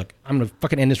just said, look, I'm going to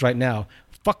fucking end this right now.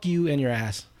 Fuck you and your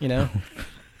ass,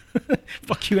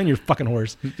 Fuck you and your fucking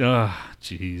horse.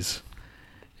 Jeez.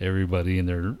 Everybody in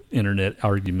their internet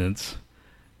arguments.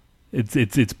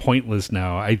 It's pointless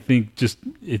now. I think just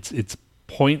it's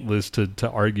pointless to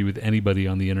argue with anybody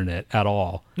on the internet at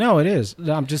all. No, it is.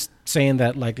 I'm just saying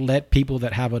that like let people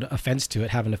that have an offense to it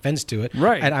have an offense to it.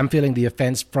 Right. And I'm feeling the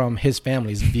offense from his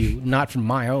family's view, not from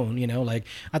my own. Like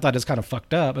I thought it's kind of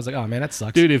fucked up. I was like, oh man, that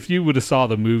sucks. Dude, if you would have saw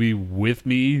the movie with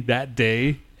me that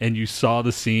day and you saw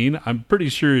the scene, I'm pretty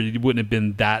sure you wouldn't have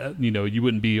been that. You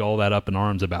wouldn't be all that up in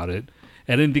arms about it.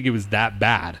 I didn't think it was that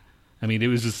bad. I mean, it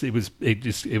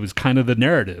was kind of the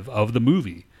narrative of the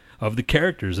movie, of the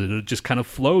characters. It just kind of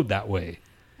flowed that way.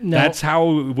 No, that's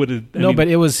how it would have. But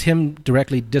it was him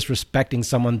directly disrespecting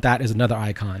someone that is another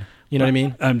icon. You know what I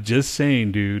mean? I'm just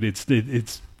saying, dude.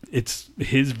 It's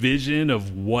his vision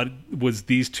of what was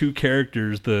these two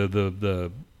characters,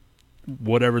 the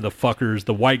whatever the fuckers,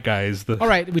 the white guys. All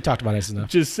right, we talked about this enough.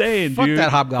 Just saying, fuck dude.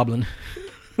 That hobgoblin.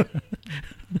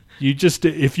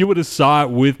 If you would have saw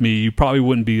it with me, you probably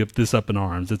wouldn't be this up in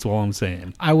arms. That's all I'm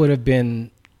saying. I would have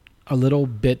been a little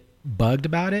bit bugged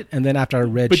about it, and then after I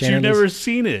read, but you've never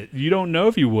seen it. You don't know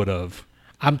if you would have.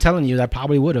 I'm telling you, that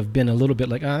probably would have been a little bit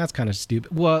like, oh, that's kind of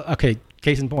stupid. Well, okay,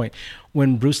 case in point,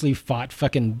 when Bruce Lee fought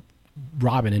fucking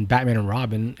Robin in Batman and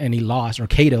Robin, and he lost, or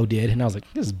Kato did, and I was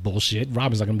like, this is bullshit.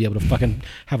 Robin's not gonna be able to fucking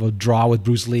have a draw with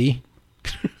Bruce Lee.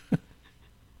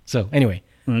 So anyway,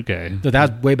 okay, so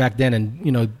that was way back then, and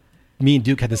me and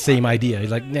Duke had the same idea. He's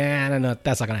like, no,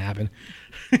 that's not gonna happen.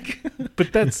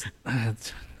 But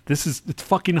it's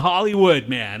fucking Hollywood,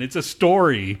 man. It's a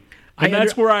story. And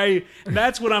that's why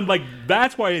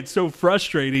it's so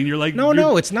frustrating. You're like,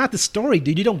 no, it's not the story,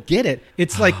 dude. You don't get it.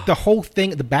 It's like the whole thing,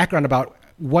 the background about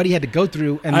what he had to go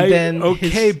through, and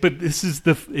but this is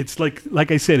it's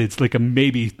like I said, it's like a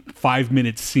maybe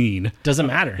 5-minute scene. Doesn't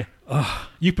matter.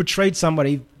 You portrayed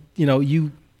somebody,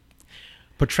 you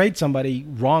portrayed somebody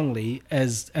wrongly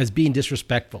as being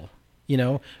disrespectful.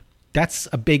 That's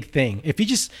a big thing. If you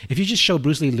just show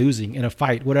Bruce Lee losing in a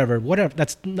fight, whatever,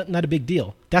 that's not a big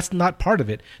deal. That's not part of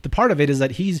it. The part of it is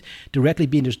that he's directly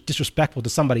being disrespectful to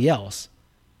somebody else.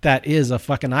 That is a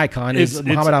fucking icon. Is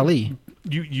Muhammad Ali.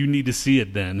 You need to see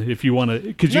it then if you want to,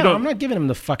 because I'm not giving him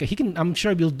the fucking. He can. I'm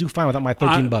sure he'll do fine without my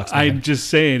 $13. I'm just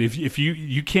saying, if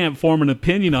you can't form an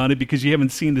opinion on it because you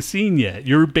haven't seen the scene yet,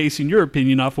 you're basing your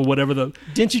opinion off of whatever the.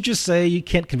 Didn't you just say you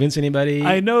can't convince anybody?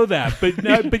 I know that,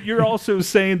 but you're also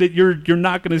saying that you're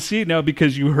not going to see it now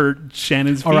because you hurt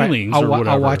Shannon's feelings or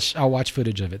whatever. I'll watch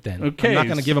footage of it then. Okay, I'm not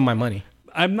going to give him my money.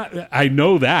 I'm not. I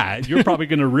know that you're probably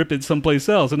going to rip it someplace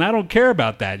else, and I don't care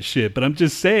about that shit. But I'm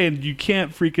just saying you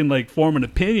can't freaking like form an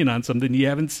opinion on something you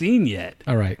haven't seen yet.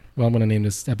 All right. Well, I'm going to name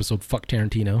this episode "Fuck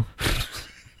Tarantino."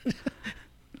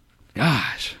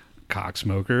 Gosh,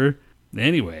 cocksmoker.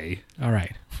 Anyway. All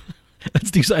right.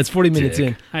 Let's do. It's 40 minutes Dick.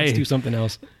 in. Let's do something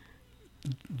else.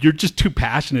 You're just too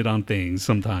passionate on things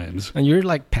sometimes. And you're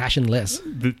like passionless.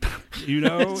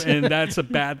 And that's a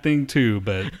bad thing too,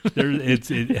 but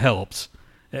it helps.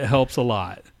 It helps a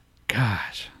lot.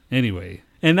 Gosh. Anyway.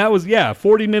 And that was,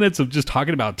 40 minutes of just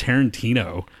talking about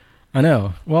Tarantino. I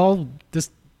know. Well,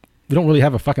 we don't really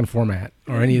have a fucking format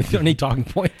or any talking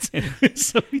points.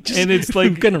 So it's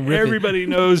like everybody it.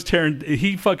 knows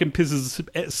he fucking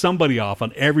pisses somebody off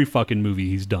on every fucking movie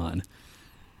he's done.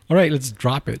 All right, let's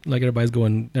drop it. Like everybody's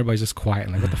just quiet.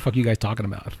 Like, what the fuck are you guys talking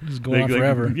about? Just going on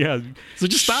forever. Yeah. So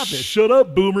just stop it. Shut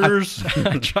up, boomers.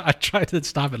 I tried to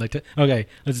stop it. Okay,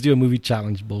 let's do a movie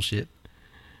challenge bullshit.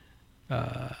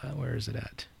 Where is it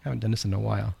at? I haven't done this in a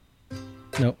while.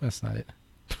 Nope, that's not it.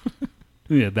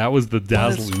 Yeah, that was the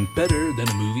dazzling. What's better than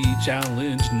a movie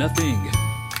challenge? Nothing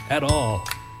at all.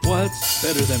 What's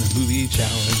better than a movie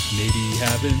challenge? Maybe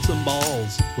having some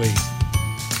balls. Wait.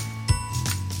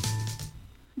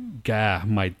 Gah,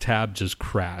 my tab just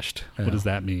crashed. Oh. What does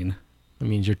that mean? That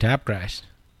means your tab crashed.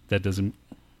 That doesn't...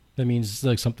 That means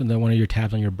like something that one of your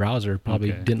tabs on your browser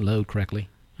probably didn't load correctly.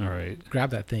 All right.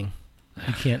 Grab that thing.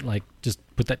 You can't like just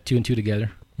put that 2 and 2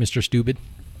 together, Mr. Stupid.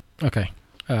 Okay.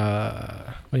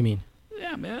 What do you mean?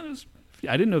 Yeah, man.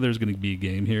 I didn't know there was going to be a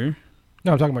game here.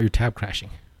 No, I'm talking about your tab crashing.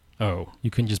 Oh. You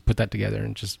couldn't just put that together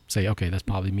and just say, okay, that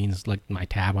probably means like my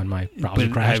tab on my browser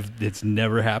crashed. It's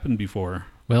never happened before.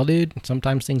 Well, dude,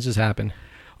 sometimes things just happen.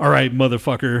 All right,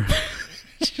 motherfucker.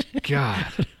 God.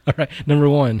 All right, number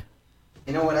 1.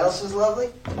 You know what else is lovely?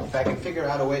 If I can figure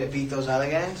out a way to beat those other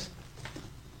gangs,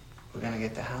 we're gonna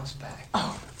get the house back.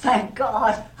 Oh, thank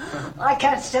God. I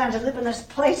can't stand to live in this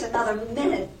place another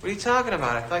minute. What are you talking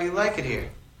about? I thought you liked it here.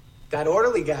 That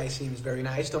orderly guy seems very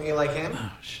nice. Don't you like him?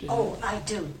 Oh, shit. Oh, I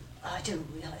do.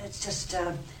 It's just,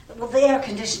 well, the air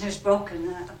conditioner's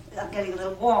broken. I'm getting a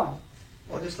little warm.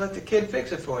 Well, just let the kid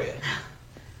fix it for you.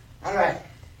 All right.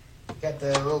 Got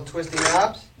the little twisty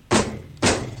knobs?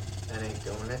 That ain't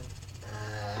doing it.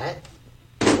 All right.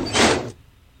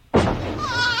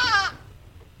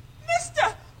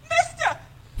 Mister!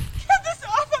 Get this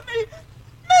off of me!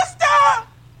 Mister!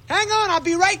 Hang on, I'll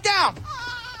be right down.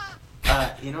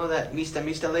 You know that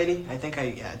Mista lady? I think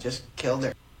I just killed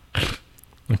her.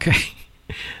 Okay.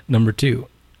 Number 2.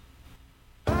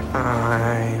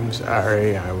 I'm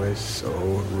sorry I was so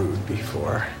rude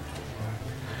before.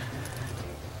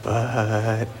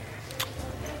 But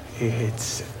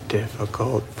it's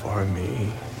difficult for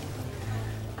me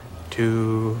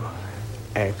to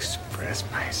express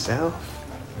myself.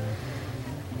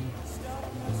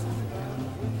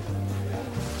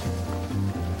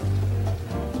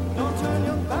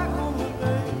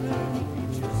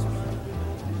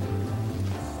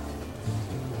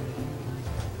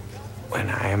 When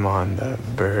I'm on the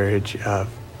verge of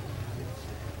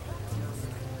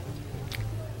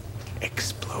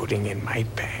exploding in my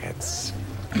pants.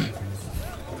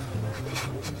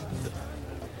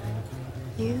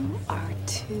 You are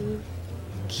too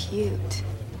cute.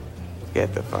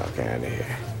 Get the fuck out of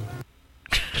here.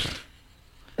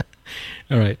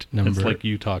 All right, It's like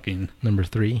you talking. Number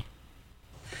 3.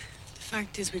 The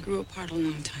fact is, we grew apart a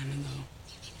long time ago.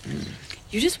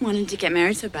 You just wanted to get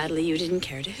married so badly you didn't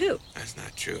care to who. That's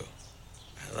not true.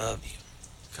 I love you.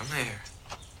 Come here.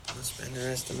 I'll spend the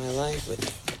rest of my life with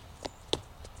you.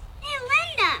 Hey,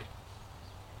 Linda!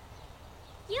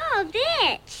 You're a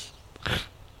bitch.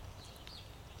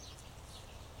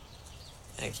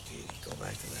 Thanks, Pete. Go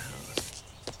back to the house.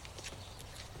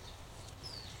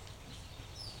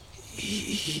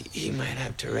 He might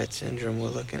have Tourette syndrome. We're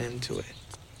looking into it.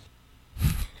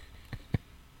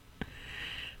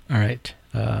 All right,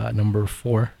 number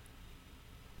 4.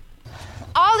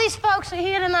 All these folks are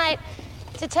here tonight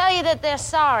to tell you that they're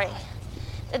sorry.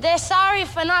 That they're sorry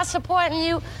for not supporting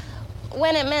you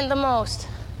when it meant the most.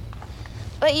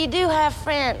 But you do have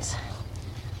friends.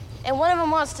 And one of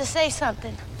them wants to say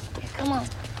something. Here, come on.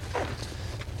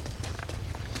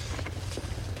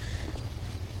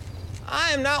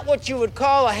 I am not what you would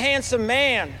call a handsome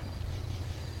man.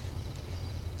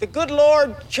 The good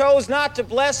Lord chose not to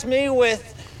bless me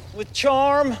with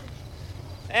charm,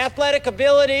 athletic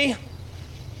ability,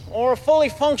 or a fully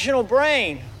functional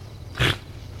brain.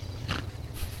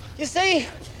 You see,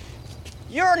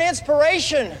 you're an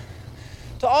inspiration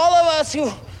to all of us who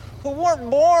weren't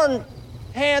born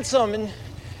handsome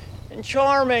and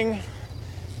charming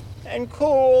and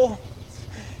cool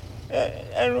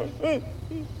and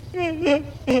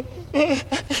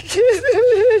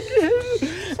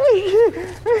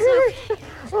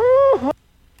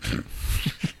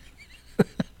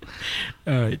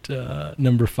All right,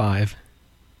 number 5.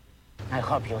 I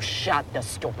hope you shot the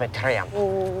stupid tramp. Well,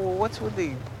 what's with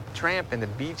the tramp and the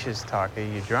beaches talk? Are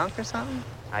you drunk or something?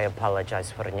 I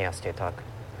apologize for nasty talk.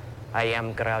 I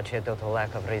am grouchy due to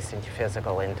lack of recent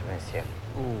physical intimacy.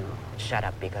 Ooh. Shut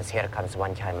up, because here comes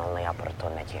one time only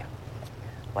opportunity.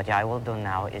 What I will do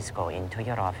now is go into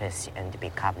your office and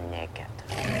become naked.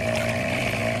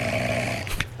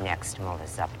 Next move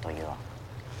is up to you.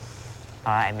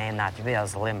 I may not be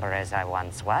as limber as I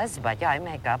once was, but I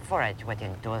make up for it with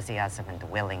enthusiasm and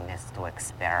willingness to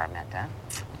experiment, huh?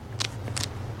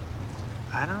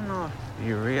 I don't know if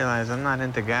you realize I'm not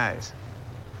into guys.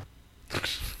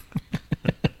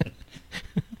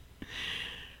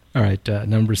 All right,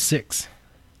 number 6.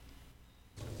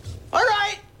 All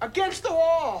right, against the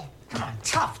wall. Come on,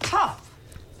 tough.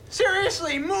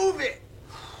 Seriously, move it.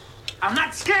 I'm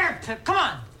not scared. Come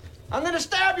on. I'm gonna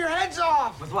stab your heads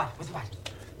off. With what?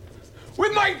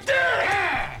 With my dick!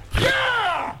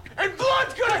 Yeah! And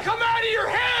blood's gonna come out of your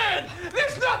head!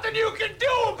 There's nothing you can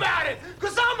do about it,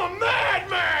 because I'm a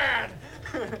madman!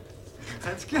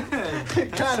 That's good.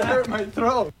 It kind of hurt my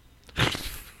throat.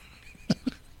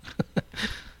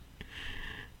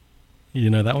 You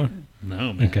know that one?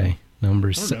 No, man. Okay,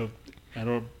 number I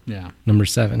don't, yeah. Number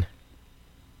 7.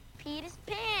 Peed his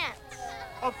pants.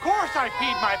 Of course I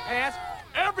peed my pants.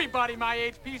 Everybody my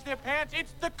age pees their pants.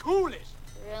 It's the coolest.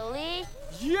 Really?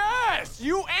 Yes!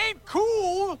 You ain't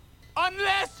cool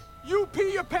unless you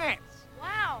pee your pants.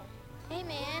 Wow. Hey,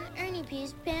 man, Ernie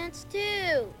pees pants,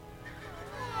 too.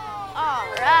 All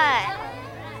right.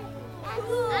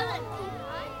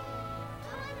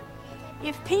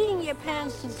 If peeing your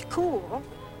pants is cool,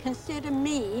 consider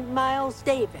me Miles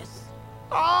Davis.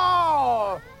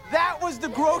 Oh, that was the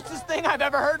grossest thing I've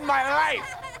ever heard in my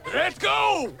life. Let's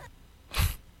go!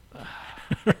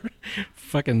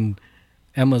 Fucking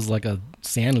Emma's like a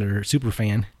Sandler super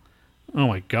fan. Oh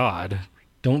my God.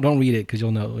 Don't read it because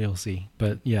you'll see.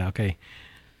 But yeah, okay.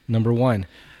 Number 1.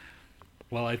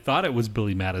 Well, I thought it was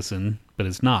Billy Madison, but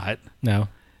it's not. No.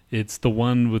 It's the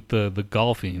one with the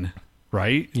golfing,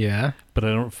 right? Yeah. But I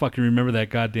don't fucking remember that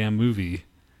goddamn movie.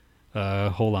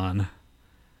 Hold on.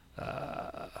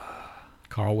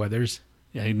 Carl Weathers.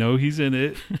 Yeah, I know he's in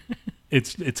it.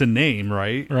 It's a name,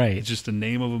 right? Right. It's just the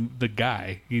name of the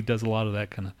guy. He does a lot of that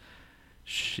kind of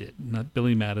shit. Not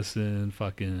Billy Madison,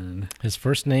 fucking... His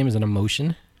first name is an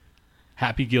emotion.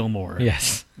 Happy Gilmore.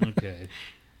 Yes. Okay.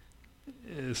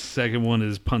 His second one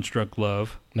is Punch Drunk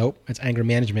Love. Nope, it's Anger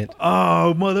Management.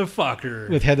 Oh, motherfucker.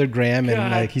 With Heather Graham, and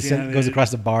God like he goes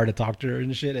across the bar to talk to her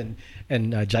and shit,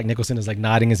 and Jack Nicholson is like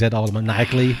nodding his head all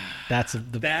maniacally. That's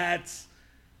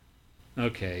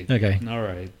okay. Okay. All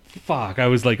right. Fuck. I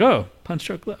was like, oh, Punch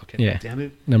Drunk Love. Okay. Yeah. Damn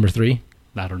it. Number 3.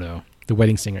 I don't know. The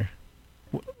Wedding Singer.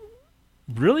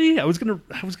 Really? I was gonna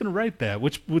write that.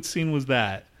 What scene was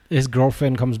that? His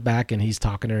girlfriend comes back and he's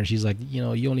talking to her and she's like, you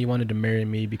only wanted to marry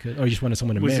me because, or you just wanted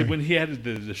someone to marry. Was it when he had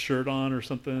the shirt on or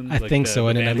something? I think so.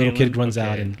 And then that little kid runs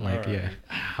out and like, right. yeah.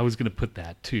 I was gonna put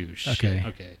that too. Shit.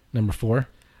 Okay. Number 4.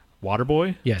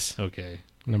 Waterboy? Yes. Okay.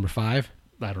 Number 5.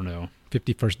 I don't know.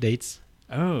 50 First Dates.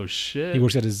 Oh shit. He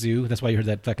works at a zoo. That's why you heard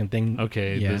that fucking thing.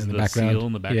 Okay. Yeah, in the background. Seal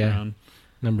in the background.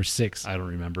 Yeah. Number 6. I don't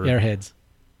remember. Airheads.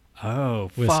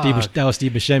 Oh, with fuck. That was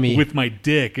Steve Buscemi. With my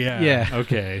dick, yeah. Yeah.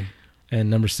 Okay. And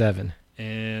number 7.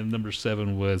 And number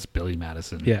 7 was Billy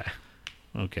Madison. Yeah.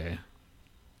 Okay.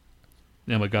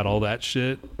 Emma got all that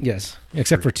shit? Yes.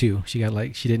 Except for 2. She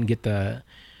didn't get the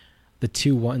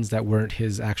 2 ones that weren't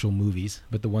his actual movies,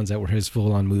 but the ones that were his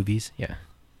full-on movies. Yeah.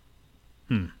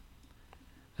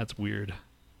 That's weird.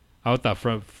 I thought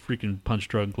freaking Punch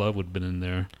Drunk Love would have been in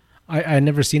there. I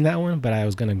never seen that one, but I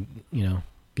was gonna,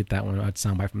 get that one. I'd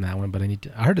soundbite from that one, but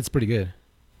I heard it's pretty good.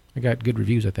 I got good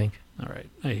reviews, I think. All right.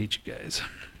 I hate you guys.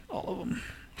 All of them.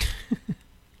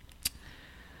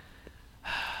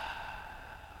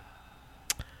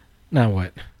 Now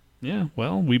what? Yeah,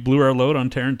 well, we blew our load on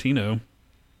Tarantino.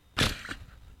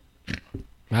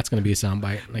 That's going to be a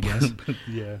soundbite, I guess.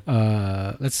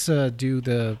 Yeah. Let's do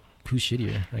the Who's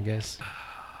Shittier, I guess.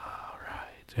 All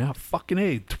right. Yeah, fucking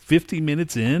A. 50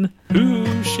 minutes in. Who's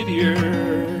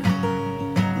shittier?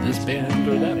 This band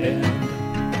or that band?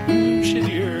 Who's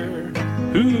shittier?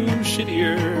 Who's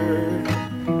shittier?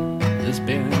 This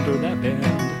band or that band?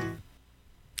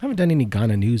 I haven't done any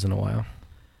Ghana news in a while.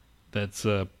 That's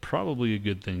probably a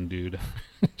good thing, dude.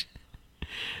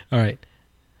 All right.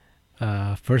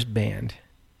 First band.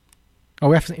 Oh,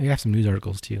 we have some news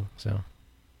articles too. So,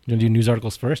 you want to do news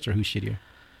articles first, or Who's Shittier?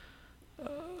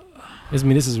 This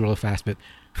is real fast, but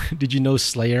did you know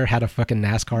Slayer had a fucking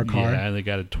NASCAR car? Yeah, and they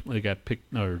got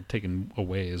picked or taken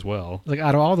away as well. Like,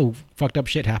 out of all the fucked up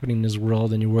shit happening in this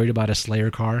world, and you're worried about a Slayer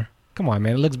car? Come on,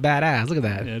 man. It looks badass. Look at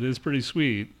that. Yeah, it is pretty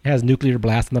sweet. It has nuclear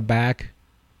blast in the back.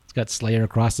 It's got Slayer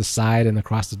across the side and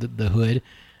across the hood.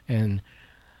 And,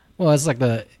 well, it's like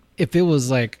if it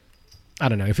was like, I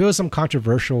don't know, if it was some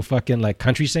controversial fucking like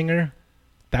country singer,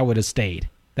 that would have stayed.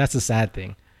 That's the sad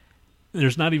thing.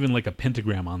 There's not even like a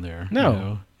pentagram on there. No. You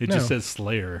know? It just says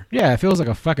Slayer. Yeah, if it was like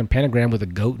a fucking pentagram with a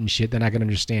goat and shit, then I could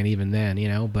understand even then, you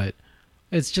know? But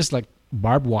it's just like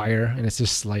barbed wire and it's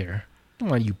just Slayer.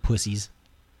 Come on, you pussies.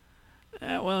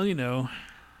 Well, you know,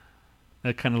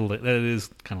 that is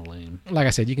kind of lame. Like I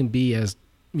said, you can be as,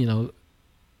 you know,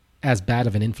 as bad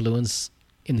of an influence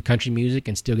in the country music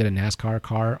and still get a NASCAR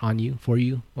car on you, for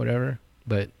you, whatever.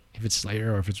 But if it's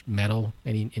Slayer or if it's metal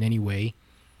in any way,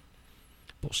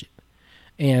 bullshit.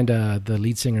 And the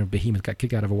lead singer of Behemoth got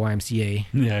kicked out of a YMCA.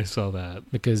 Yeah, I saw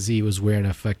that. Because he was wearing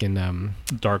a fucking...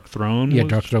 Dark Throne? Yeah,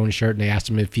 Dark Throne shirt, and they asked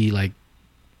him if he, like...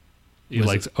 He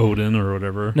likes Odin or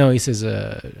whatever? No, he says...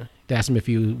 they asked him if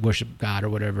you worship God or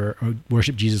whatever, or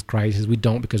worship Jesus Christ. He says, we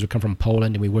don't because we come from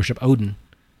Poland and we worship Odin. And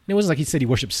it wasn't like he said he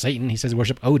worshipped Satan. He says he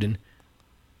worshipped Odin.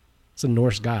 It's a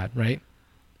Norse god, right?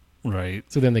 Right.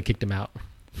 So then they kicked him out.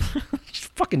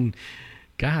 Fucking...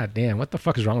 God damn, what the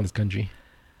fuck is wrong with this country?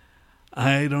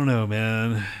 I don't know,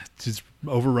 man. It's just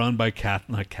overrun by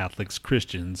not Catholics,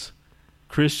 Christians.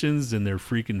 Christians and their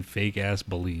freaking fake-ass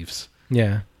beliefs.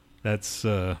 Yeah. That's,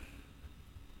 you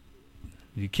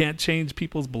can't change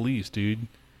people's beliefs, dude. You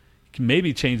can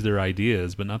maybe change their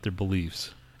ideas, but not their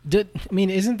beliefs.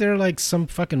 Isn't there, like, some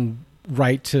fucking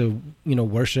right to, you know,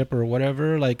 worship or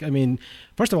whatever? Like, I mean,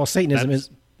 first of all, Satanism is...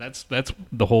 That's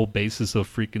the whole basis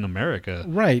of freaking America.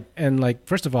 Right. And, like,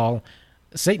 first of all,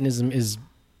 Satanism is...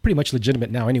 pretty much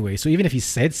legitimate now anyway. So even if he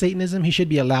said Satanism, he should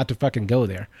be allowed to fucking go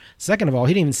there. Second of all,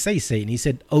 he didn't even say Satan. He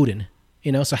said Odin.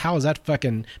 You know, so how is that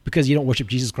fucking... Because you don't worship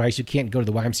Jesus Christ, you can't go to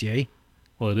the YMCA?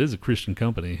 Well, it is a Christian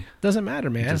company. Doesn't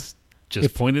matter, man.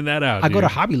 Just pointing that out, I go to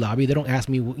Hobby Lobby, they don't ask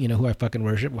me, you know, who I fucking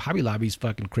worship. Well, Hobby Lobby's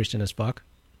fucking Christian as fuck.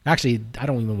 Actually, I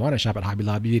don't even want to shop at Hobby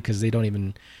Lobby because they don't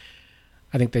even...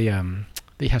 I think they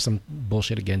have some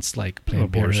bullshit against, like,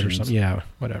 Planned Parenthood or something. Yeah,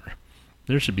 whatever.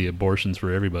 There should be abortions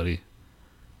for everybody.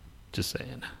 Just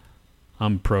saying.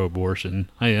 I'm pro-abortion.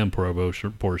 I am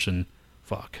pro-abortion.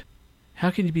 Fuck.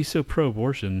 How can you be so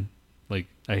pro-abortion? Like,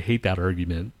 I hate that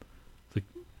argument. It's like,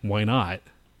 why not?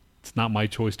 It's not my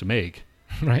choice to make.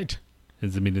 Right.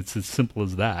 It's as simple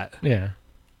as that. Yeah.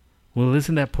 Well,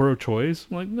 isn't that pro-choice?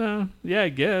 I'm like, no. Yeah, I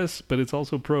guess. But it's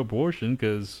also pro-abortion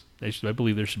because I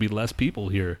believe there should be less people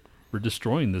here. We're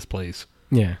destroying this place.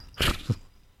 Yeah.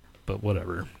 But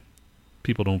whatever.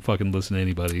 People don't fucking listen to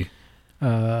anybody.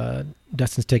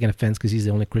 Dustin's taking offense because he's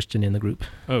the only Christian in the group.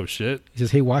 Oh shit! He says,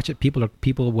 "Hey, watch it. People are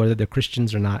people, whether they're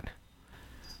Christians or not."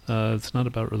 It's not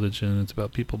about religion. It's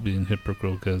about people being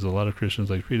hypocritical because a lot of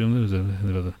Christians like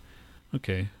freedom.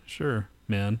 Okay, sure,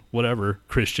 man, whatever,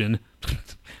 Christian.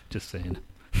 Just saying.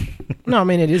 No, I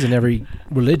mean it is in every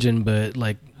religion, but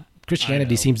like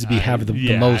Christianity seems to be have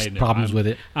the most problems with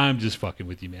it. I'm just fucking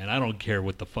with you, man. I don't care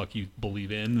what the fuck you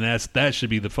believe in. That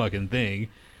should be the fucking thing.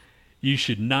 You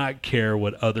should not care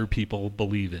what other people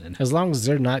believe in. As long as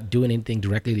they're not doing anything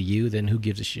directly to you, then who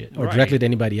gives a shit? Or directly to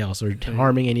anybody else, or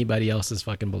harming anybody else's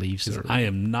fucking beliefs. I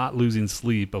am not losing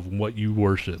sleep of what you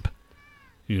worship,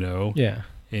 you know? Yeah.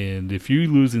 And if you're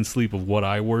losing sleep of what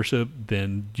I worship,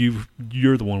 then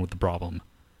you're the one with the problem.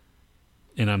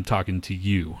 And I'm talking to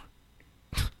you.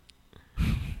 All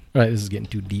right, this is getting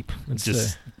too deep. It's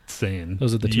just saying.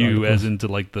 Those are the two you articles. as into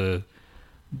like the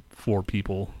 4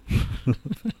 people.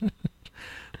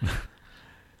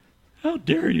 How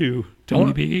dare you,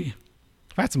 Tony B?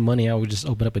 If I had some money, I would just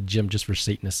open up a gym just for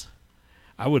Satanists.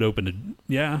 I would open it.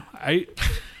 Yeah,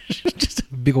 just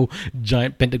big old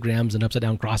giant pentagrams and upside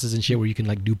down crosses and shit where you can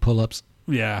like do pull-ups.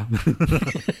 Yeah,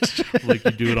 like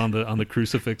you do it on the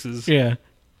crucifixes. Yeah.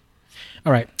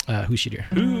 All right, who's shittier?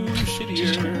 Who's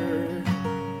shittier?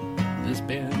 This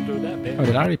band or that band? Oh,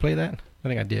 did I already play that? I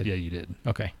think I did. Yeah, you did.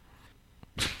 Okay.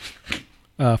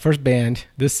 First band.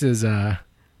 This is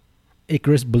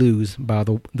Icarus Blues by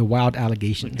the Wild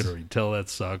Allegations. I can already tell that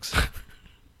sucks.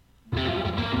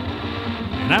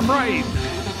 And I'm right.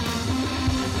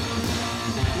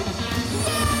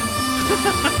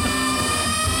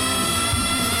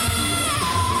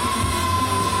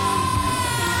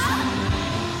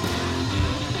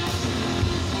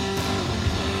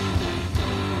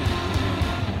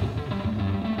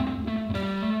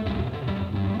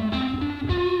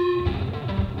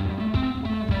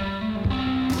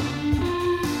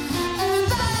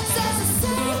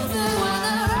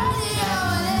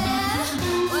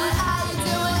 What are you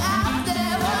doing after?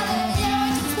 What are you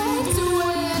expecting to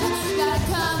win? Gotta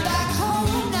come back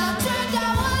home now.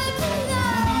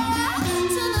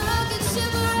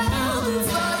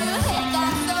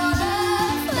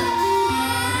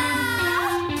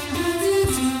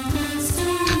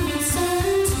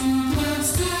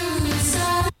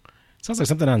 Sounds like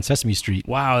something on Sesame Street.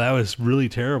 Wow, that was really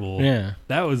terrible. Yeah.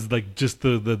 That was like just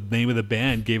the name of the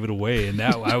band gave it away, and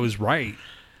that I was right.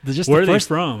 Where are they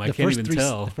from? I can't even tell.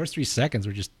 tell. The first 3 seconds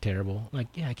were just terrible. Like,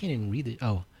 yeah, I can't even read it.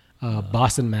 Oh,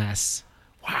 Boston, Mass.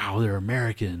 Wow, they're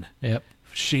American. Yep.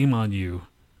 Shame on you.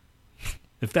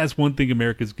 If that's one thing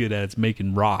America's good at, it's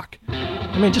making rock.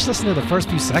 I mean, just listen to the first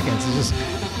few seconds. It's just...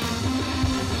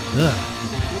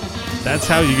 Ugh. That's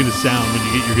how you're going to sound when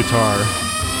you get your guitar.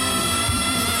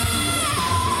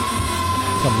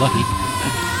 If I'm lucky.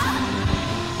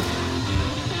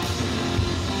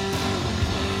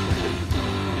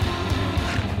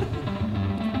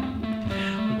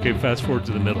 Okay, fast forward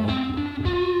to the middle.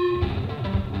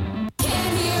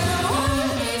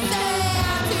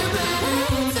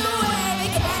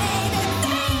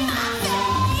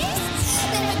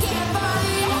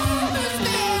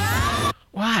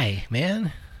 Why,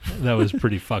 man? That was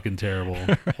pretty fucking terrible.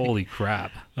 Holy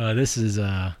crap. This is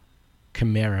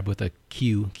Chimera with a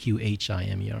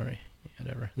Qhimera.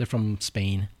 Whatever. They're from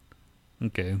Spain.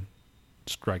 Okay.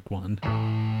 Strike one.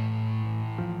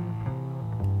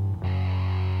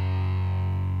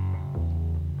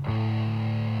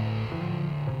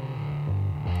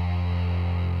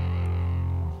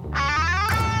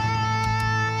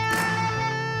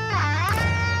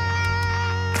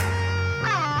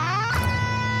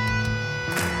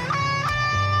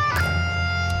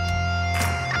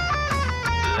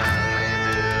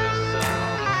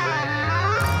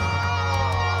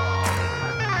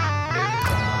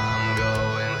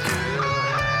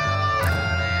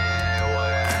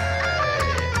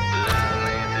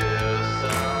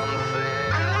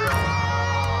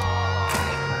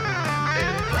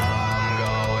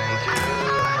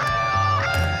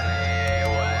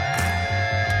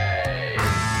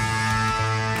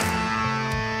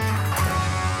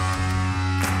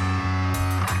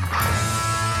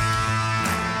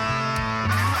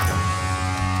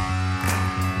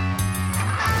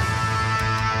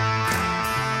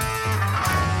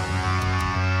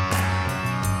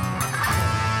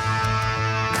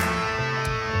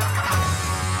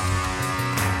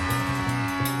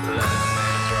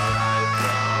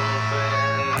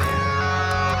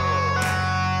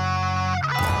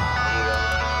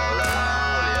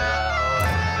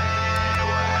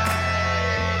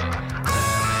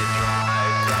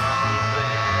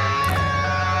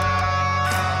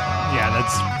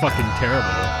 Fucking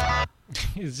terrible.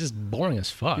 It's just boring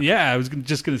as fuck. Yeah, I was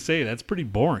just going to say, that's pretty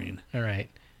boring. All right.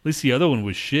 At least the other one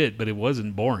was shit, but it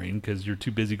wasn't boring because you're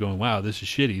too busy going, wow, this is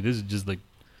shitty. This is just like...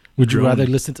 Would you rather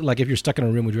listen to, like, if you're stuck in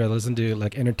a room, would you rather listen to,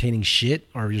 like, entertaining shit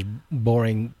or just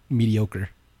boring,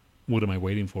 mediocre? What am I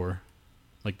waiting for?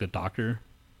 Like the doctor?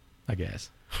 I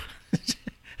guess.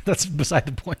 That's beside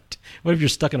the point. What if you're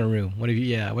stuck in a room? What if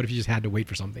you just had to wait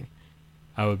for something?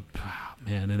 I would...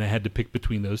 Man, and I had to pick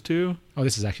between those two? Oh,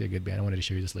 this is actually a good band. I wanted to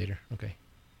show you this later. Okay.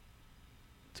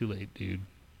 Too late, dude.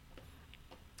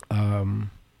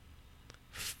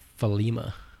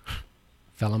 Felima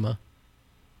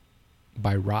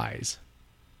by Rise.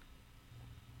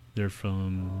 They're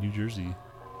from New Jersey.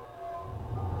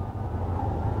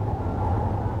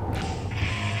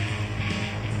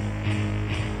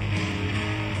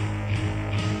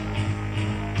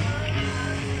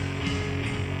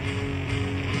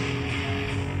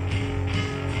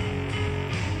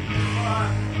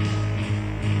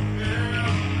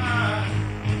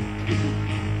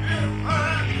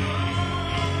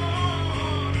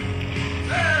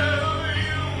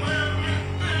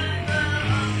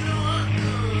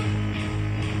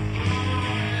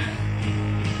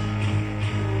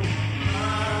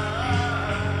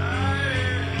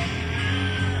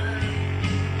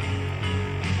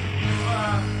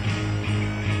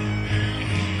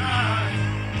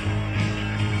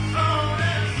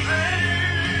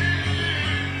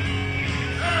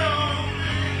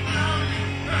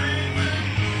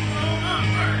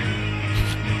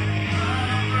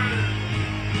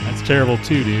 Terrible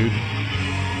too, dude.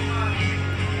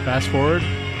 Fast forward.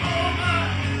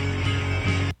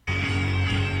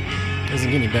 Doesn't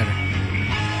get any better.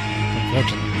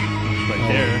 Unfortunately. Right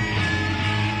there.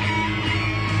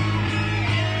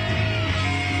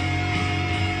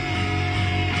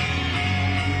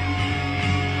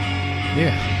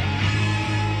 Yeah.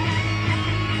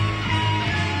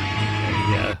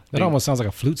 Yeah. That almost sounds like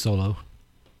a flute solo.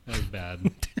 That was bad.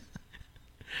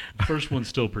 The first one's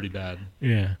still pretty bad.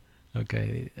 Yeah.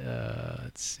 Okay,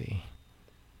 let's see.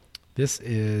 This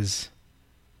is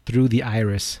Through the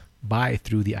Iris by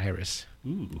Through the Iris.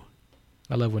 Ooh.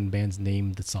 I love when bands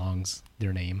name the songs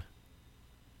their name.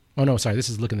 Oh, no, sorry. This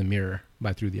is Look in the Mirror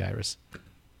by Through the Iris.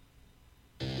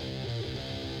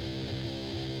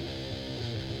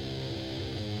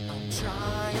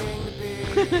 Trying to be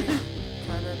the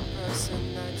kind of person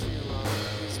that you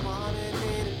always wanted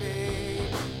me to be,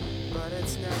 but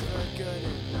it's never good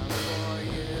enough for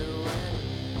you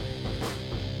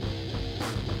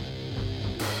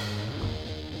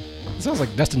and It sounds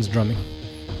like Dustin's drumming.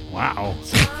 Wow.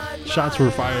 Shots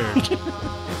were fired.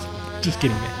 Just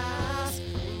kidding, man.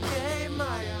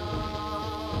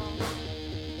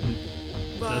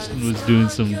 Dustin was doing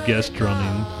some guest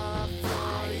drumming.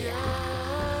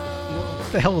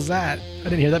 What the hell was that? I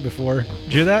didn't hear that before. Did you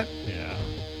hear that? Yeah.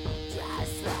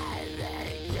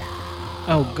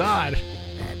 Oh, God.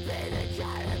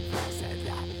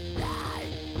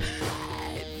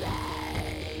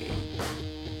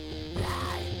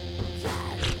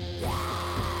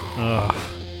 Ugh.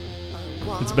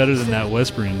 It's better than that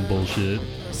Whispering bullshit.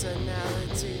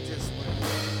 personality just went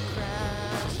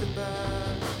crash and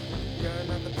burn. You're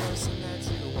not the person that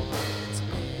you wanted to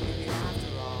be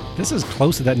after all. This is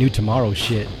close to that New Tomorrow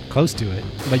shit. Close to it.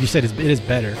 Like you said, it is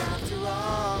better.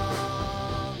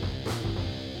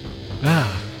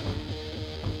 Ah.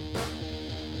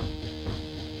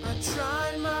 I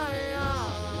tried my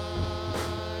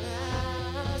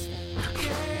hardest,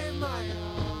 gave my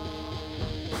all,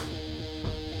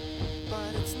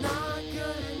 but it's not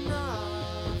good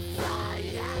enough for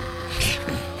you.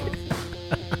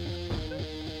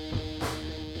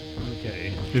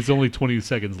 Okay. There's only 20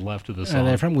 seconds left of the song. And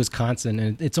they're from Wisconsin,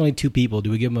 and it's only 2 people.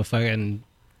 Do we give them a fucking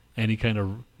Any kind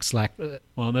of slack?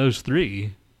 Well, there's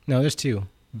 3. No, there's 2.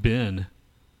 Ben.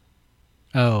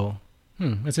 Oh.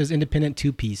 It says independent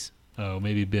 2-piece. Oh,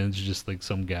 maybe Ben's just like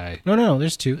some guy. No,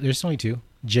 there's 2. There's only 2.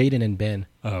 Jaden and Ben.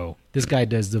 Oh. This guy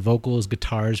does the vocals,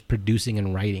 guitars, producing,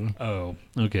 and writing. Oh,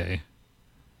 okay.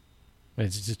 But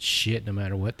it's just shit no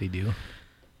matter what they do.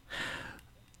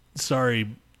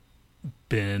 Sorry,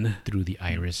 Ben. Through the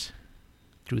iris.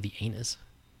 Through the anus.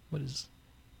 What is...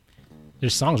 Their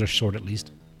songs are short at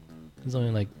least. It's only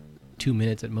like 2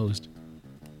 minutes at most.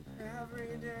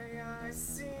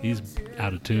 He's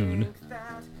out of tune.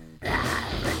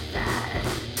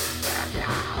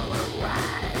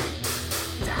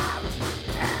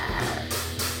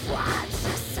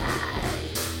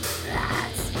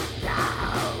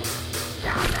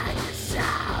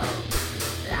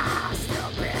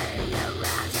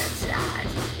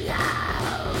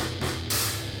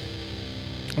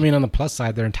 I mean, on the plus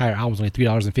side, their entire album's only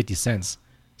 $3.50.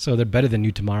 So they're better than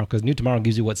New Tomorrow, because New Tomorrow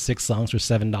gives you, what, 6 songs for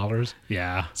 $7?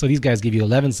 Yeah. So these guys give you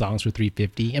 11 songs for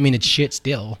 $3.50. I mean, it's shit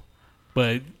still.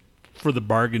 But for the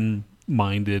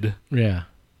bargain-minded, yeah,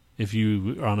 if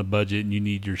you are on a budget and you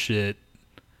need your shit.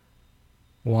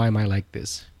 Why am I like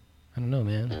this? I don't know,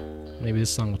 man. Maybe this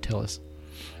song will tell us.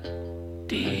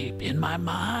 Deep in my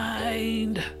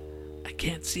mind, I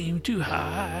can't seem to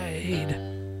hide.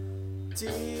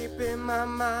 Deep in my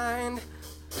mind,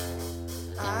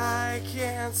 I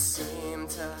can't seem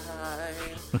to hide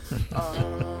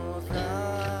all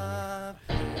the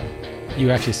pain. You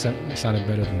actually sounded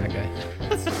better than that guy.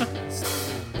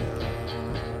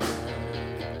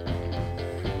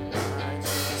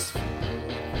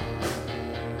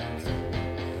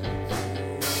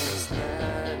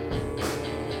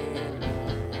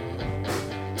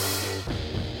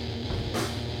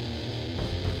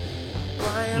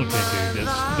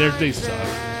 Okay, dude, they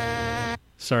suck.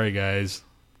 Sorry, guys.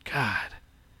 God,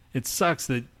 it sucks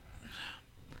that.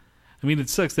 I mean, it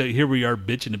sucks that here we are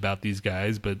bitching about these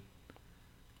guys, but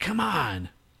come on,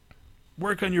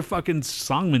 work on your fucking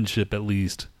songmanship at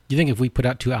least. You think if we put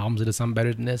out 2 albums, it'd sound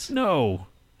better than this? No,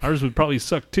 ours would probably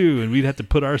suck too, and we'd have to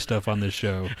put our stuff on this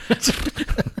show.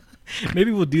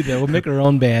 Maybe we'll do that. We'll make our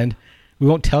own band. We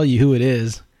won't tell you who it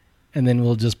is, and then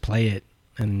we'll just play it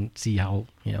and see how,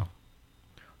 you know.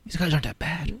 These guys aren't that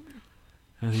bad.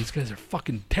 These guys are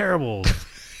fucking terrible.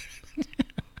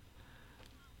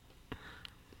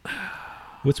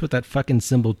 What's with that fucking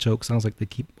cymbal choke? Sounds like they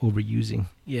keep overusing.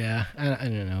 Yeah, I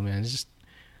don't know, man. It's just,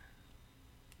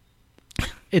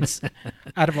 it's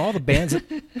out of all the bands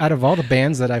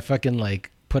that I fucking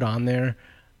like put on there,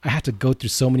 I have to go through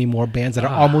so many more bands that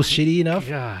are almost shitty enough,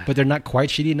 but they're not quite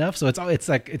shitty enough. So it's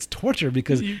like it's torture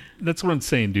because that's what I'm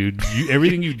saying, dude.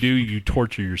 Everything you do, you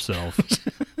torture yourself.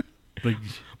 Like,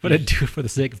 but I do it for the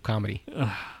sake of comedy.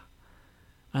 I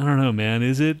don't know, man.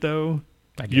 Is it though?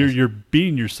 I guess. You're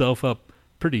beating yourself up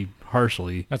pretty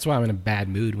harshly. That's why I'm in a bad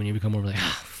mood when you become over like,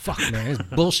 oh, fuck, man, it's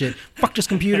bullshit. Fuck this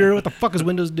computer. What the fuck is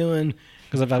Windows doing?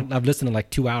 Because I've listened to like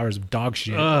 2 hours of dog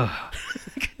shit.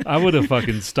 I would have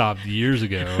fucking stopped years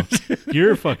ago.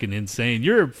 You're fucking insane.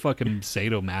 You're a fucking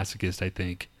sadomasochist, I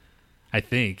think.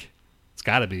 It's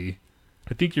got to be.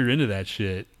 I think you're into that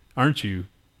shit, aren't you?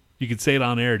 You could say it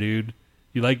on air, dude.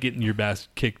 You like getting your ass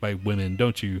kicked by women,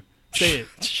 don't you? Say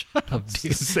it. Shut up,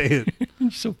 dude. Say it.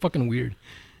 You're so fucking weird.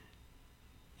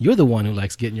 You're the one who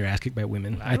likes getting your ass kicked by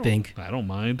women, I think. I don't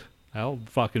mind. I'll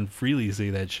fucking freely say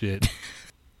that shit.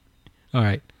 All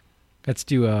right. Let's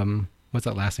do, what's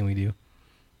that last thing we do?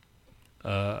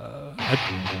 I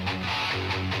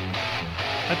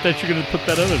thought you were going to put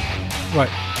that other... What?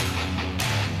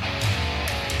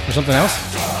 Or something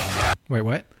else? Wait,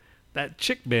 what? That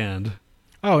chick band.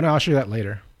 Oh, no, I'll show you that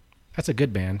later. That's a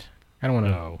good band. I don't want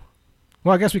to... No.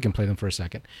 Well, I guess we can play them for a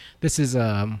second. This is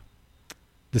the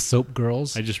Soap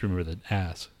Girls. I just remember the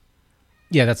ass.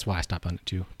 Yeah, that's why I stopped on it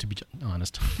too, to be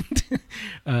honest.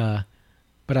 But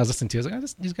I was listening to it. I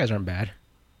was like, these guys aren't bad.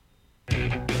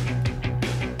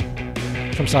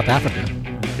 From South Africa.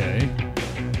 Okay.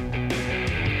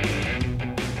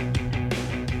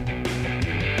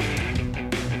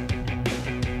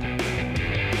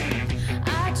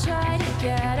 I try to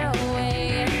get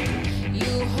away,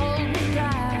 you hold me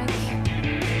back.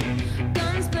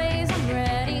 Guns blaze, I'm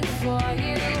ready for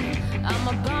you. I'm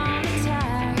a bomb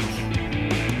attack.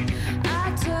 I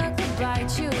took the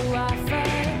bite you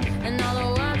offered, and all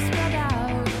the work spread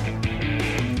out.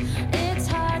 It's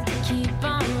hard to keep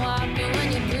on walking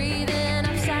when you're breathing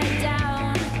upside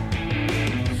down.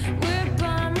 We're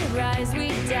bomb, we rise, we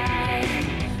die,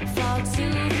 fall to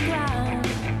the ground.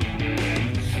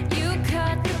 You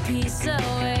cut the piece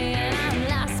away and I'm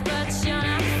lost, but you're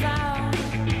not found.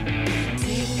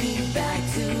 Take me back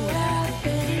to where I've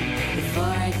been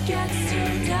before it gets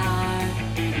too dark.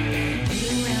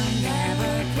 You will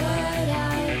never put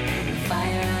out the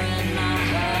fire in my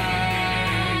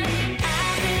heart.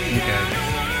 I've been down the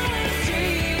wrong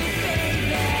street,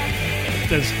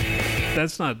 baby.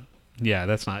 That's not... Yeah,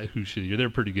 that's not who should you. They're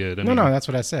pretty good. I No, mean, no, that's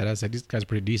what I said. I said these guys are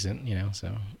pretty decent,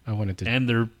 so I wanted to... And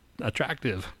they're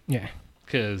attractive. Yeah.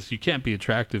 Because you can't be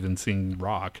attractive and sing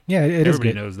rock. Yeah, it is good.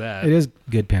 Everybody knows that. It is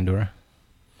good, Pandora.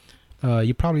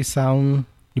 You probably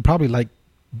like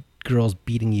girls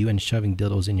beating you and shoving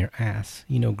dildos in your ass.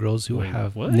 You know, girls who Wait,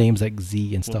 have what? names like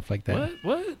Z and stuff like that.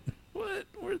 What?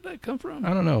 Where'd that come from?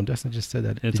 I don't know. Dustin just said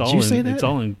that. It's Did all you in, say that? It's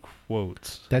all in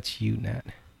quotes. That's you, Nat.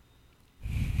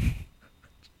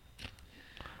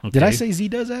 Okay. Did I say Z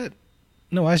does that?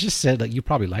 No, I just said like you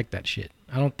probably like that shit.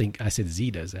 I don't think I said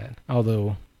Z does that.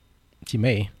 Although she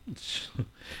may.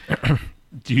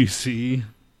 Do you see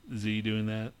Z doing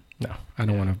that? No, I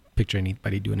don't want to picture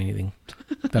anybody doing anything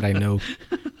that I know.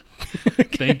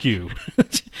 Thank you,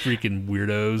 freaking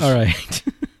weirdos. All right.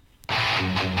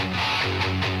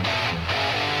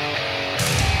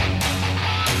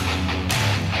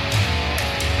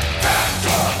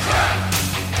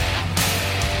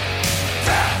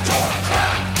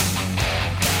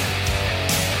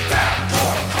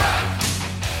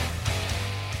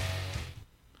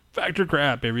 Factor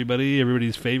Crap,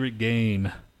 everybody's favorite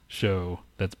game show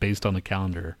that's based on the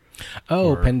calendar.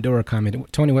 Oh, Pandora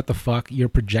commented, Tony, what the fuck? You're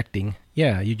projecting.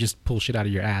 Yeah, you just pull shit out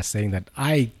of your ass saying that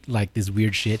I like this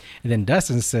weird shit. And then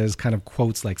Dustin says kind of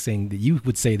quotes like saying that you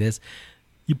would say this.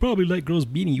 You probably like girls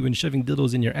beating you and shoving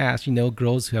dildos in your ass. You know,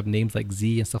 girls who have names like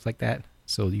Z and stuff like that.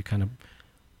 So you kind of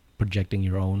projecting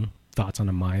your own thoughts on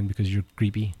a mind because you're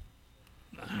creepy.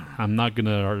 I'm not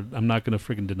gonna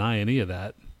freaking deny any of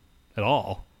that at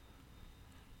all.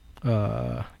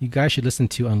 You guys should listen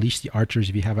to Unleash the Archers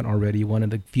if you haven't already. One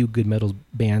of the few good metal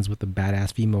bands with a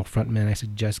badass female frontman. I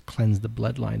suggest Cleanse the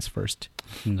Bloodlines first.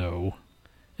 No.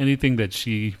 Anything that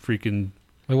she freaking...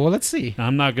 Well, let's see.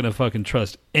 I'm not going to fucking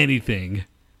trust anything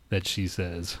that she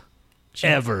says.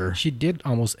 Ever. She did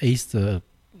almost ace the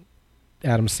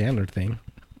Adam Sandler thing.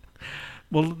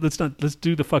 Well, let's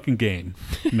do the fucking game,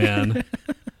 man.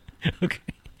 Okay.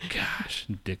 Gosh,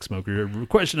 dick smoker.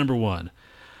 Question number 1.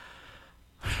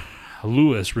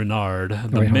 Louis Renard,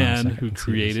 the man who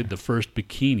created the first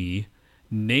bikini,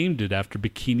 named it after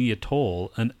Bikini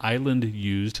Atoll, an island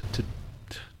used to...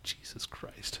 Jesus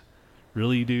Christ.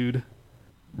 Really, dude?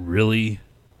 Really?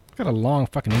 Got a long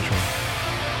fucking intro.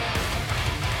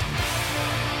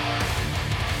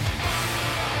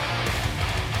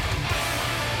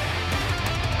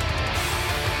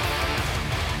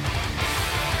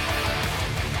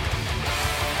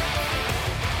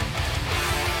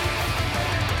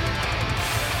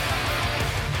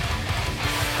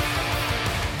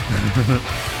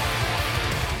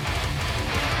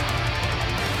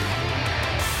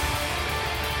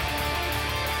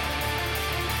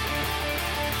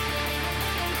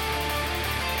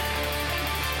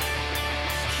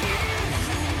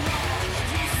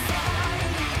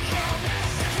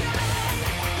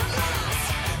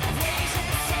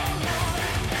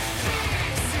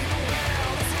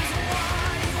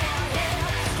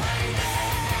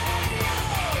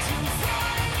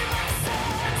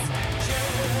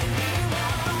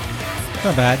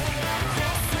 Not bad.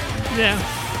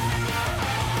 Yeah.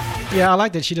 Yeah, I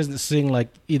like that she doesn't sing like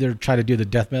either try to do the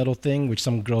death metal thing, which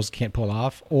some girls can't pull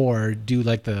off, or do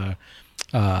like the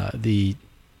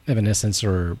Evanescence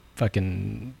or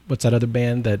fucking what's that other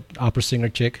band, that opera singer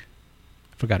chick?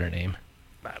 I forgot her name.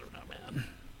 I don't know, man.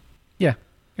 Yeah,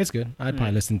 it's good. I'd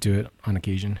probably listen to it on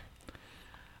occasion.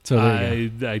 So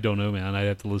I don't know, man. I'd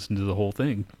have to listen to the whole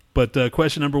thing. But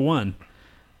question number 1.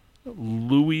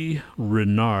 Louis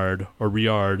Renard, or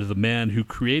Riard, the man who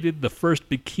created the first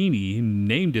bikini,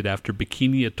 named it after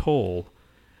Bikini Atoll,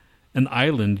 an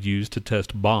island used to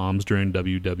test bombs during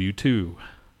WW2.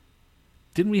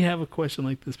 Didn't we have a question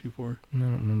like this before? I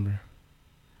don't remember.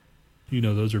 You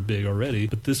know those are big already,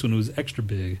 but this one was extra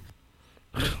big.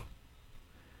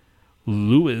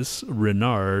 Louis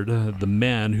Renard, the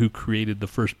man who created the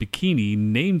first bikini,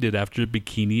 named it after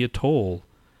Bikini Atoll,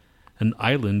 an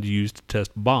island used to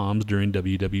test bombs during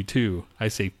WW2. I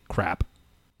say crap.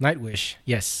 Nightwish.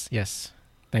 Yes.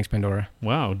 Thanks, Pandora.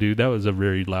 Wow, dude, that was a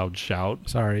very loud shout.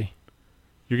 Sorry.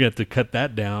 You're going to have to cut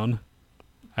that down.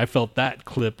 I felt that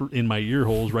clip in my ear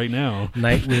holes right now.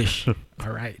 Nightwish.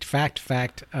 All right. Fact.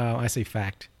 I say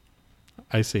fact.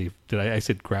 I said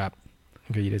crap.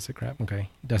 Okay, you did say crap. Okay.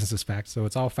 Dustin says fact. So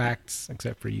it's all facts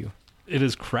except for you. It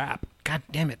is crap. God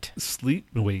damn it.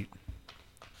 Wait.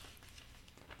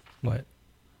 What?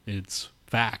 It's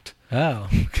fact. Oh.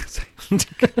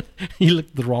 You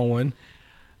looked the wrong one.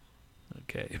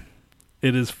 Okay.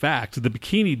 It is fact. The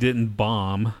bikini didn't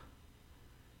bomb.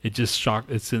 It just sent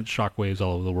shockwaves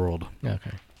all over the world.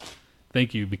 Okay.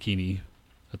 Thank you, Bikini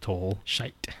Atoll.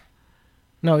 Shite.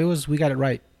 No, we got it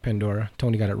right, Pandora.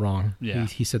 Tony got it wrong. Yeah.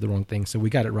 He said the wrong thing, so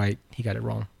we got it right. He got it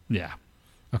wrong. Yeah.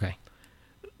 Okay.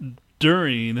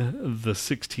 During the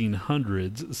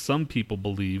 1600s, some people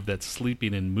believed that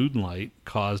sleeping in moonlight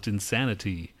caused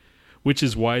insanity, which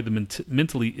is why the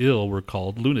mentally ill were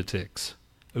called lunatics.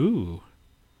 Ooh.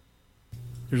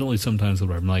 There's only some times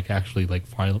where I'm actually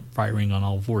firing on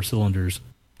all 4 cylinders.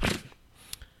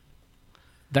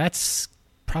 That's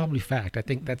probably fact. I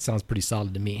think that sounds pretty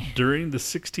solid to me. During the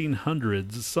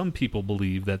 1600s, some people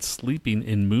believed that sleeping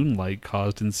in moonlight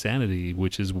caused insanity,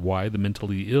 which is why the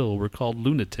mentally ill were called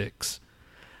lunatics.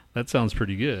 That sounds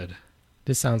pretty good.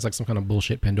 This sounds like some kind of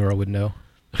bullshit Pandora would know.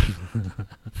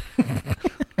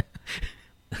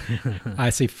 I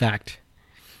say fact.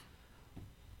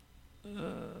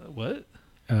 What?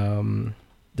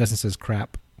 Dustin says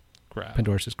crap. Crap.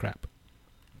 Pandora says crap.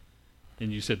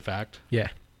 And you said fact? Yeah.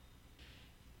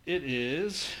 It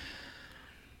is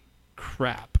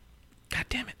crap. God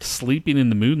damn it. Sleeping in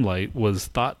the moonlight was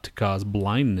thought to cause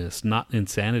blindness, not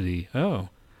insanity. Oh.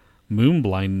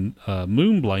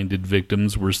 Moon-blinded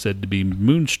victims were said to be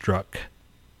moonstruck.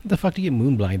 What the fuck do you get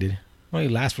moon-blinded? Well,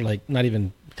 it lasts for not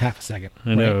even half a second.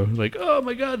 I know. Oh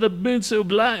my God, the moon's so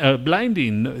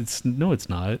blinding. No, it's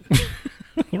not.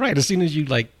 Right. As soon as you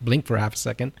blink for half a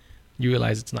second, you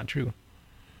realize it's not true.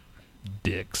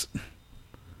 Dicks.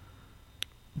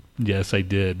 Yes, I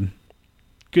did.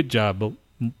 Good job,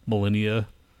 Millennia.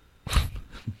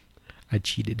 I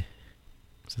cheated,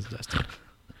 says Dustin.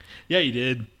 Yeah, you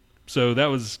did. So that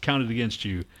was counted against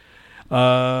you.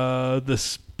 The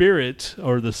spirit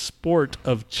or the sport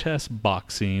of chess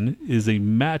boxing is a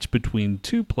match between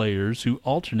 2 players who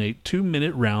alternate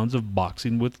 2-minute rounds of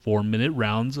boxing with 4-minute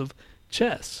rounds of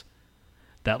chess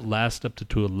that last up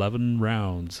to 11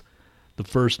 rounds. The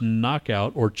first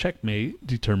knockout or checkmate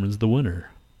determines the winner.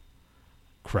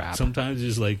 Crap. Sometimes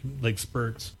it's like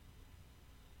spurts.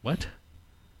 What?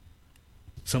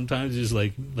 Sometimes it's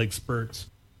like spurts.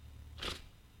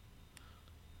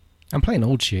 I'm playing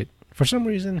old shit. For some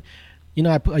reason,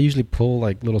 I usually pull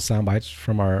little sound bites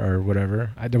from our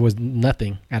whatever. There was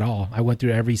nothing at all. I went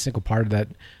through every single part of that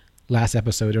last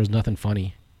episode. There was nothing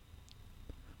funny.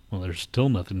 Well, there's still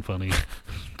nothing funny.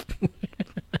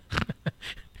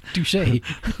 Touche.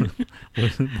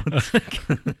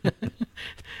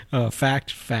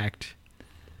 Fact.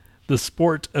 The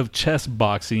sport of chess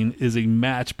boxing is a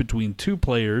match between 2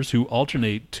 players who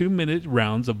alternate 2-minute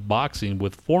rounds of boxing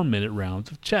with 4-minute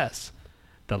rounds of chess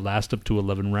that last up to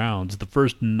 11 rounds. The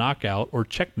first knockout or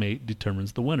checkmate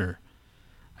determines the winner.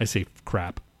 I say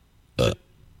crap. What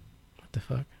the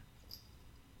fuck?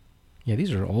 Yeah,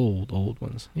 these are old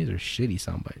ones. These are shitty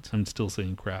sound bites. I'm still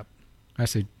saying crap.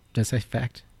 Did I say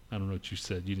fact? I don't know what you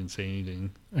said. You didn't say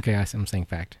anything. Okay, I'm saying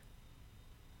fact.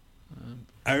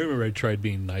 I remember I tried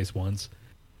being nice once.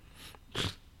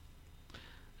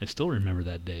 I still remember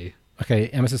that day. Okay,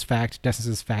 Emma says fact. Dustin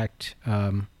says fact.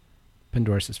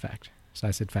 Pandora says fact. So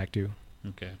I said fact too.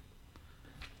 Okay.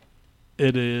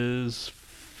 It is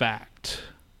fact.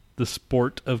 The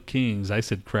sport of kings. I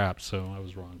said crap, so I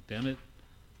was wrong. Damn it.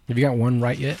 Have you got one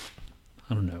right yet?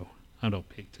 I don't know. I don't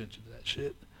pay attention to that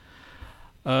shit.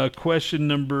 Question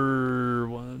number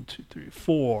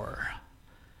 4.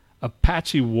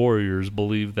 Apache warriors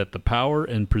believe that the power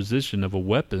and precision of a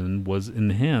weapon was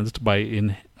enhanced by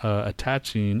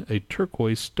attaching a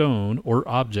turquoise stone or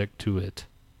object to it.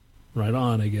 Right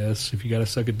on, I guess. If you gotta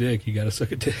suck a dick, you gotta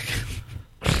suck a dick.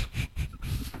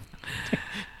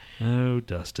 Oh,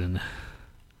 Dustin.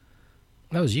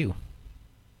 That was you.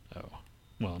 Oh.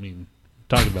 Well, I mean,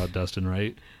 talking about Dustin,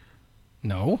 right?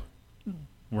 No.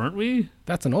 Weren't we?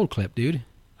 That's an old clip, dude.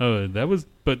 Oh, that was...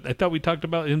 But I thought we talked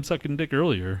about him sucking dick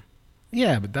earlier.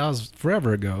 Yeah, but that was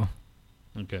forever ago.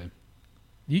 Okay.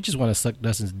 You just want to suck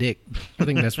Dustin's dick. I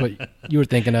think that's what you were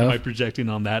thinking of. Am I projecting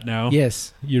on that now?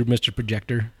 Yes, you're Mr.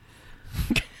 Projector.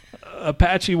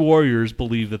 Apache warriors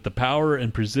believe that the power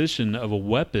and precision of a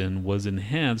weapon was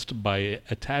enhanced by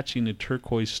attaching a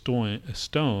turquoise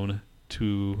stone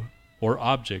to or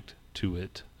object to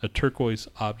it. A turquoise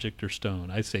object or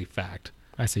stone. I say fact.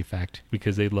 I say fact.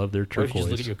 Because they love their What if you turquoise.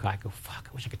 just look at your cock and go, fuck,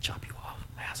 I wish I could chop you off,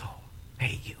 asshole. I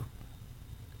hate you.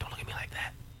 Don't look at me like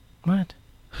that. What?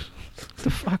 What the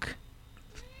fuck?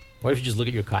 What if you just look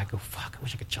at your cock and go, fuck, I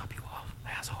wish I could chop you off,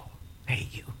 asshole. I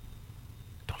hate you.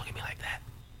 Don't look at me like that.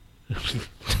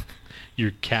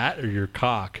 Your cat or your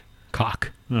cock?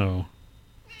 Cock. No.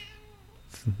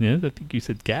 Yeah, I think you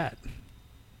said cat.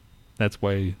 That's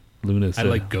why Luna said... I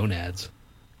like gonads.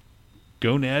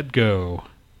 Gonad go.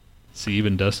 See,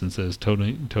 even Dustin says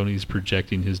Tony's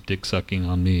projecting his dick sucking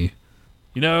on me.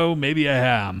 You know, maybe I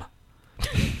am.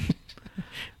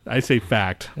 I say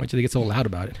fact. Why don't you get so loud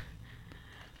about it?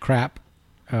 Crap.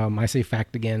 I say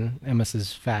fact again. Emma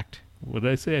says fact. What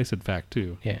did I say? I said fact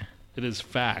too. Yeah. It is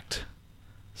fact.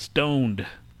 Stoned.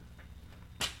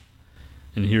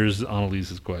 And here's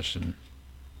Annalise's question.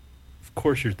 Of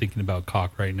course you're thinking about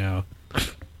cock right now.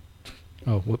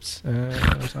 Oh, whoops.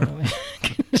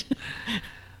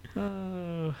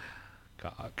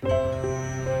 Cock.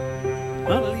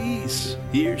 Annalise,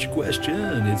 here's your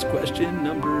question. It's question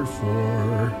number 4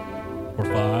 or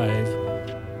 5.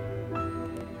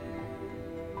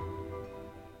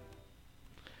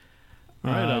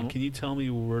 All right, Can you tell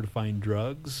me where to find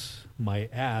drugs? My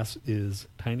ass is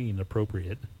tiny and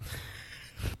appropriate.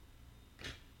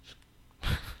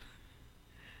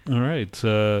 All right.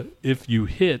 If you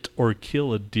hit or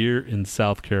kill a deer in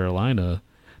South Carolina,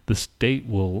 the state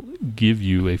will give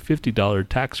you a $50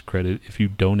 tax credit if you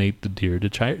donate the deer to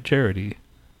charity.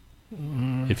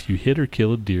 If you hit or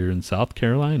kill a deer in South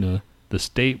Carolina, the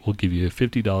state will give you a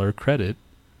 $50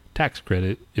 tax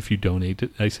credit if you donate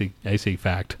it. I say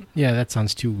fact. Yeah, that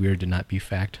sounds too weird to not be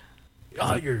fact.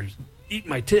 Oh, you're eating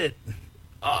my tit.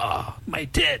 Oh, my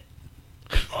tit.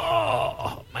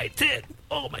 Oh, my tit.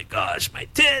 Oh my gosh, my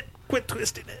tit. Quit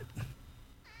twisting it.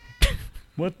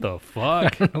 What the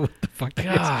fuck? I don't know what the fuck that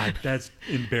God, that's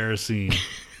embarrassing.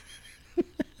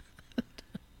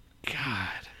 God.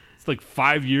 It's like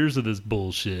 5 years of this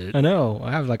bullshit. I know.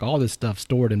 I have like all this stuff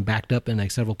stored and backed up in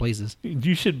like several places.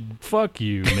 You should fuck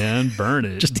you, man. Burn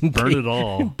it. Just in burn case. it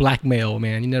all. Blackmail,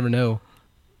 man. You never know.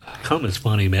 Cum is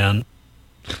funny, man.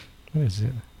 What is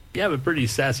it? You have a pretty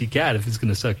sassy cat if it's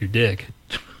going to suck your dick.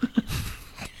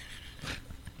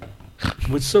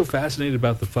 What's so fascinating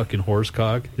about the fucking horse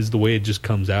cock is the way it just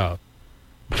comes out.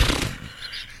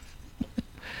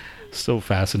 So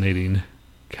fascinating.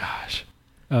 Gosh.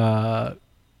 Emma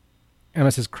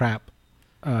says crap.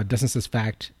 Dustin says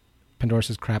fact. Pandora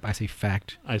says crap. I say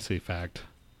fact. I say fact.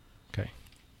 Okay.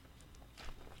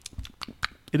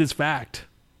 It is fact.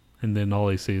 And then all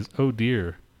they say is, oh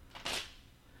dear.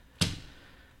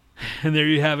 And there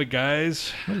you have it,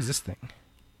 guys. What is this thing?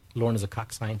 Lauren is a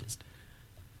cock scientist.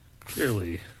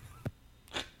 Clearly.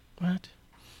 What?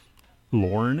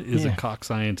 Lauren is Yeah. a cock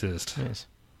scientist. Yes.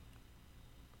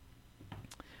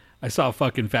 I saw a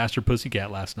fucking Faster Pussycat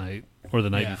last night. Or the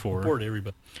night before. Bored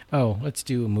everybody. Oh, let's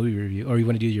do a movie review. Or you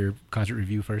want to do your concert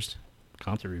review first?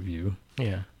 Concert review.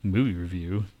 Yeah. Movie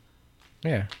review.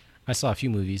 Yeah. I saw a few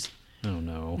movies. Oh,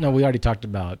 no. No, we already talked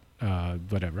about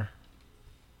whatever.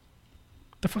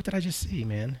 The fuck did I just see,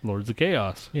 man? Lords of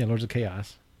Chaos. Yeah, Lords of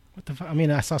Chaos. What the fuck? I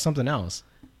mean, I saw something else.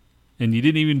 And you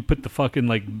didn't even put the fucking,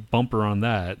 like, bumper on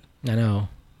that. I know.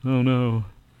 Oh, no.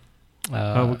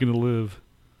 How are we going to live?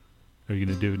 Are you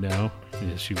going to do it now?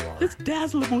 Yes, you are. Let's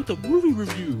dazzle them with a movie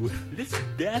review. Let's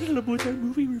dazzle them with our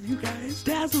movie review, guys.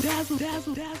 Dazzle, dazzle,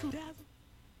 dazzle, dazzle,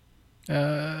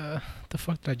 dazzle. The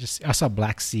fuck did I just see? I saw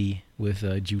Black Sea with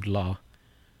Jude Law.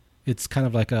 It's kind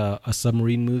of like a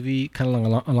submarine movie, kind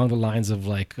of along the lines of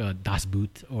like Das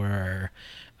Boot or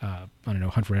I don't know,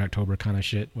 Hunt for Red October kind of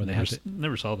shit. Where they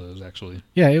Never saw those, actually.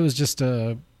 Yeah, it was just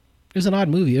it was an odd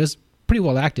movie. It was pretty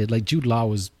well acted. Like Jude Law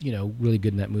was, really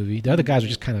good in that movie. The other guys were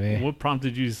just kind of What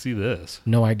prompted you to see this?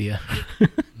 No idea.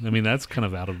 I mean, that's kind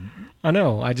of out of... I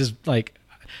know. I just I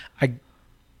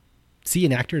see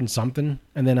an actor in something,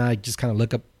 and then I just kind of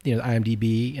look up,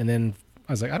 IMDb, and then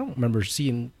I was like, I don't remember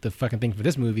seeing the fucking thing for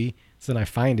this movie. So then I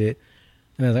find it,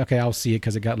 and I was like, okay, I'll see it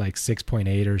because it got like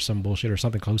 6.8 or some bullshit or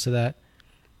something close to that.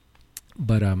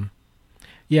 But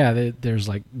yeah, there's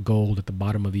like gold at the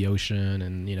bottom of the ocean,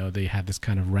 and they have this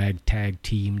kind of ragtag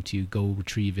team to go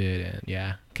retrieve it, and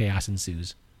yeah, chaos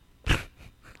ensues.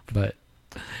 But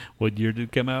what year did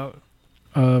it come out?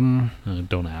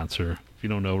 Don't answer. If you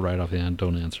don't know right offhand,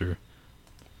 don't answer.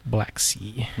 Black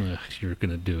Sea. Ugh, you're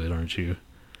gonna do it, aren't you?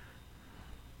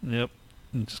 Yep.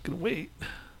 I'm just gonna wait.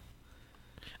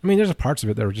 I mean, there's parts of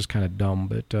it that were just kind of dumb,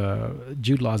 but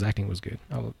Jude Law's acting was good.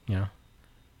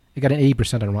 It got an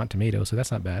 80% on Rotten Tomatoes, so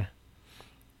that's not bad.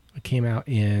 It came out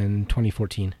in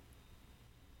 2014.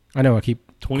 I know I keep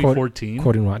 2014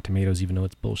 quoting Rotten Tomatoes, even though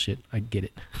it's bullshit. I get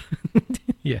it.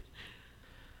 Yeah.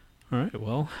 All right,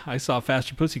 well, I saw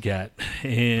Faster Pussycat,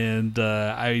 and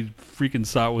I freaking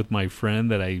saw it with my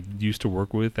friend that I used to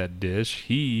work with at Dish.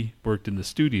 He worked in the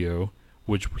studio,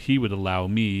 which he would allow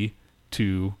me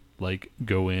to,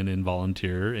 go in and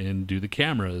volunteer and do the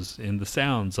cameras and the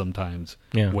sound sometimes,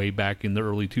 way back in the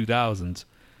early 2000s.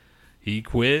 He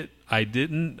quit. I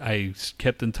didn't. I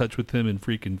kept in touch with him in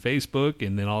freaking Facebook,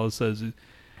 and then all of a sudden...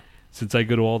 Since I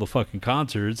go to all the fucking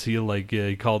concerts, he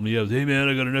called me up. Hey man,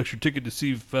 I got an extra ticket to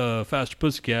see Faster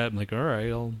Pussycat. I'm like, all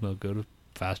right, I'll go to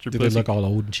Faster Pussycat. Do they look all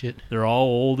old and shit? They're all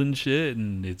old and shit,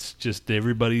 and it's just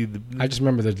everybody. I just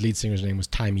remember the lead singer's name was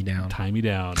Tie Me Down. Tie Me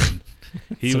Down. And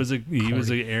he was an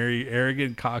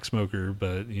arrogant cocksmoker,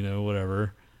 but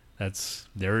whatever. That's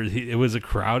there. It was a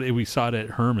crowd. We saw it at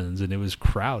Herman's, and it was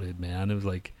crowded, man. It was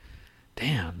like,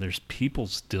 damn, there's people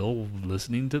still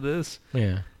listening to this.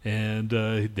 Yeah. And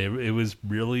it was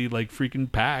really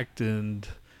freaking packed, and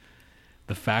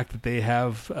the fact that they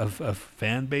have a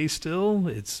fan base still,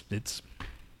 it's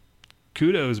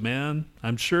kudos, man.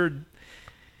 I'm sure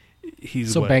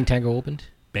he's so. Bang Tango opened.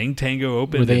 Bang Tango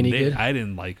opened. Were they any good? I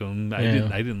didn't like him. I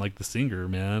didn't like the singer,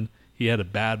 man. He had a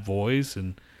bad voice,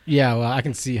 and yeah, well, I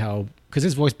can see how, because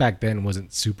his voice back then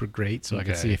wasn't super great, so I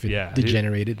can see if it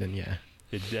degenerated. Then yeah.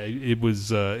 It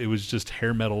was just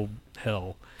hair metal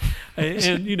hell,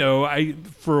 and I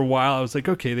for a while I was like,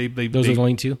 okay, those are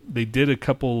going to. They did a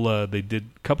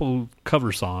couple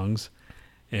cover songs,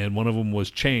 and one of them was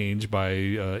 "Change" by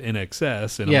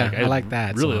NXS, and I like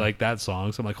that. Really like that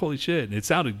song, so I'm like, holy shit, and it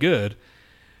sounded good.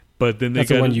 But then that's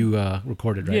the one you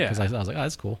recorded, right? Because I was like, oh,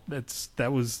 that's cool.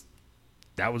 That was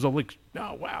all like,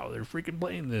 oh wow, they're freaking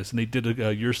playing this, and they did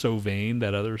a "You're So Vain,"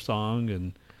 that other song,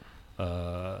 and.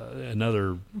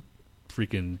 Another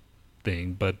freaking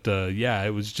thing, but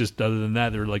it was just, other than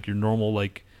that, they're like your normal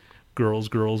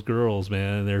girls,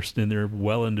 man. They're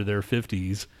well into their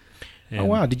 50s. Oh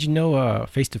wow! Did you know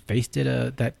Face to Face did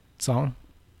that song?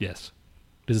 Yes.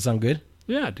 Does it sound good?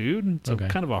 Yeah, dude. It's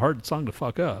kind of a hard song to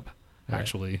fuck up. All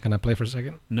actually, right. Can I play for a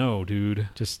second? No, dude.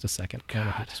 Just a second.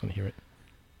 God, I just want to hear it.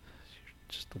 You're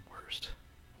just the worst.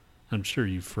 I'm sure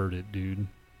you've heard it, dude.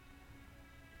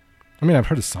 I mean, I've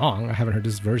heard the song. I haven't heard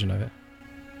this version of it.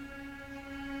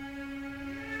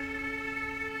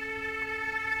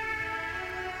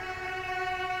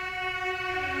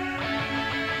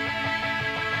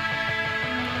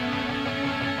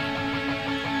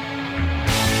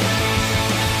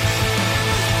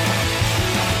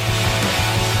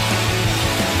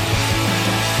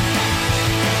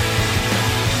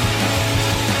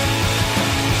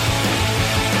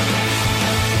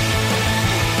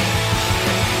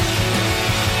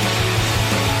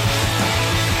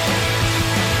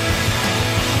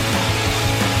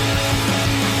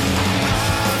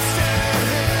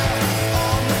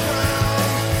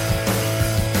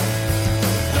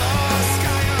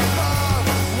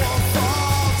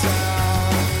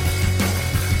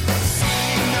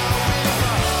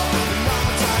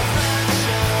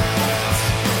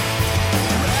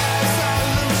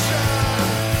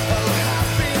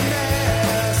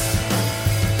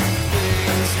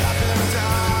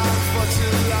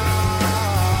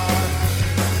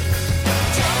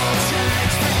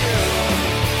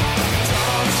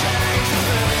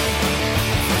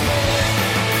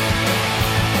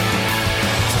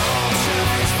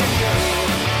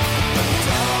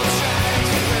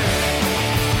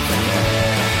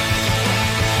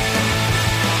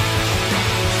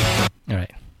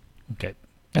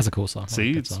 That's a cool song.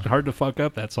 See, it's hard to fuck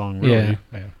up that song, really.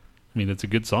 Yeah. I mean, it's a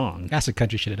good song. Acid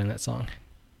Country should have done that song.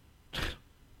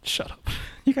 Shut up.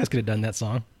 You guys could have done that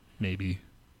song. Maybe.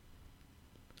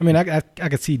 I mean, I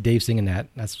could see Dave singing that.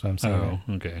 That's what I'm saying.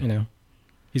 Oh, okay. You know,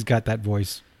 he's got that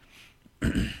voice.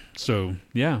 So,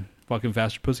 yeah, fucking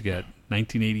Faster Pussycat.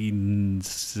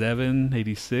 1987,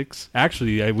 86.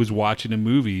 Actually, I was watching a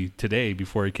movie today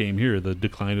before I came here, The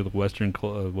Decline of the Western,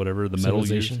 whatever, the Metal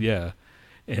Years. Civilization? Yeah.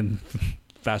 And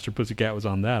Faster Pussycat was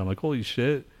on that. I'm like, holy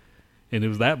shit.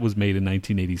 And that was made in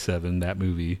 1987, that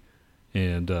movie.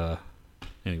 And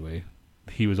anyway,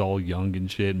 he was all young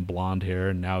and shit and blonde hair,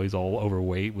 and now he's all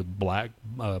overweight with black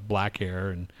hair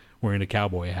and wearing a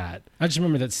cowboy hat. I just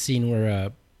remember that scene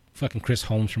where fucking Chris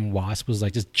Holmes from Wasp was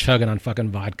like just chugging on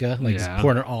fucking vodka, like just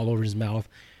pouring it all over his mouth.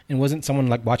 And wasn't someone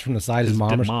like watching from the side? His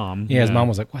mom. His mom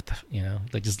was like, "What the?"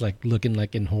 Like just like looking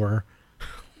like in horror.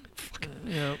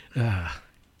 Yep.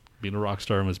 Being a rock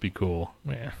star must be cool.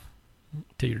 Yeah.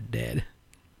 Till you're dead.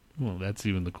 Well, that's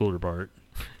even the cooler part.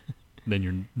 Then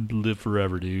you live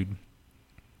forever, dude.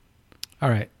 All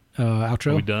right.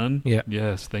 Outro. Are we done? Yeah.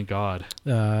 Yes, thank God.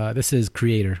 This is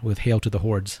Creator with Hail to the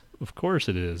Hordes. Of course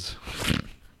it is.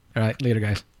 All right. Later,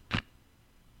 guys.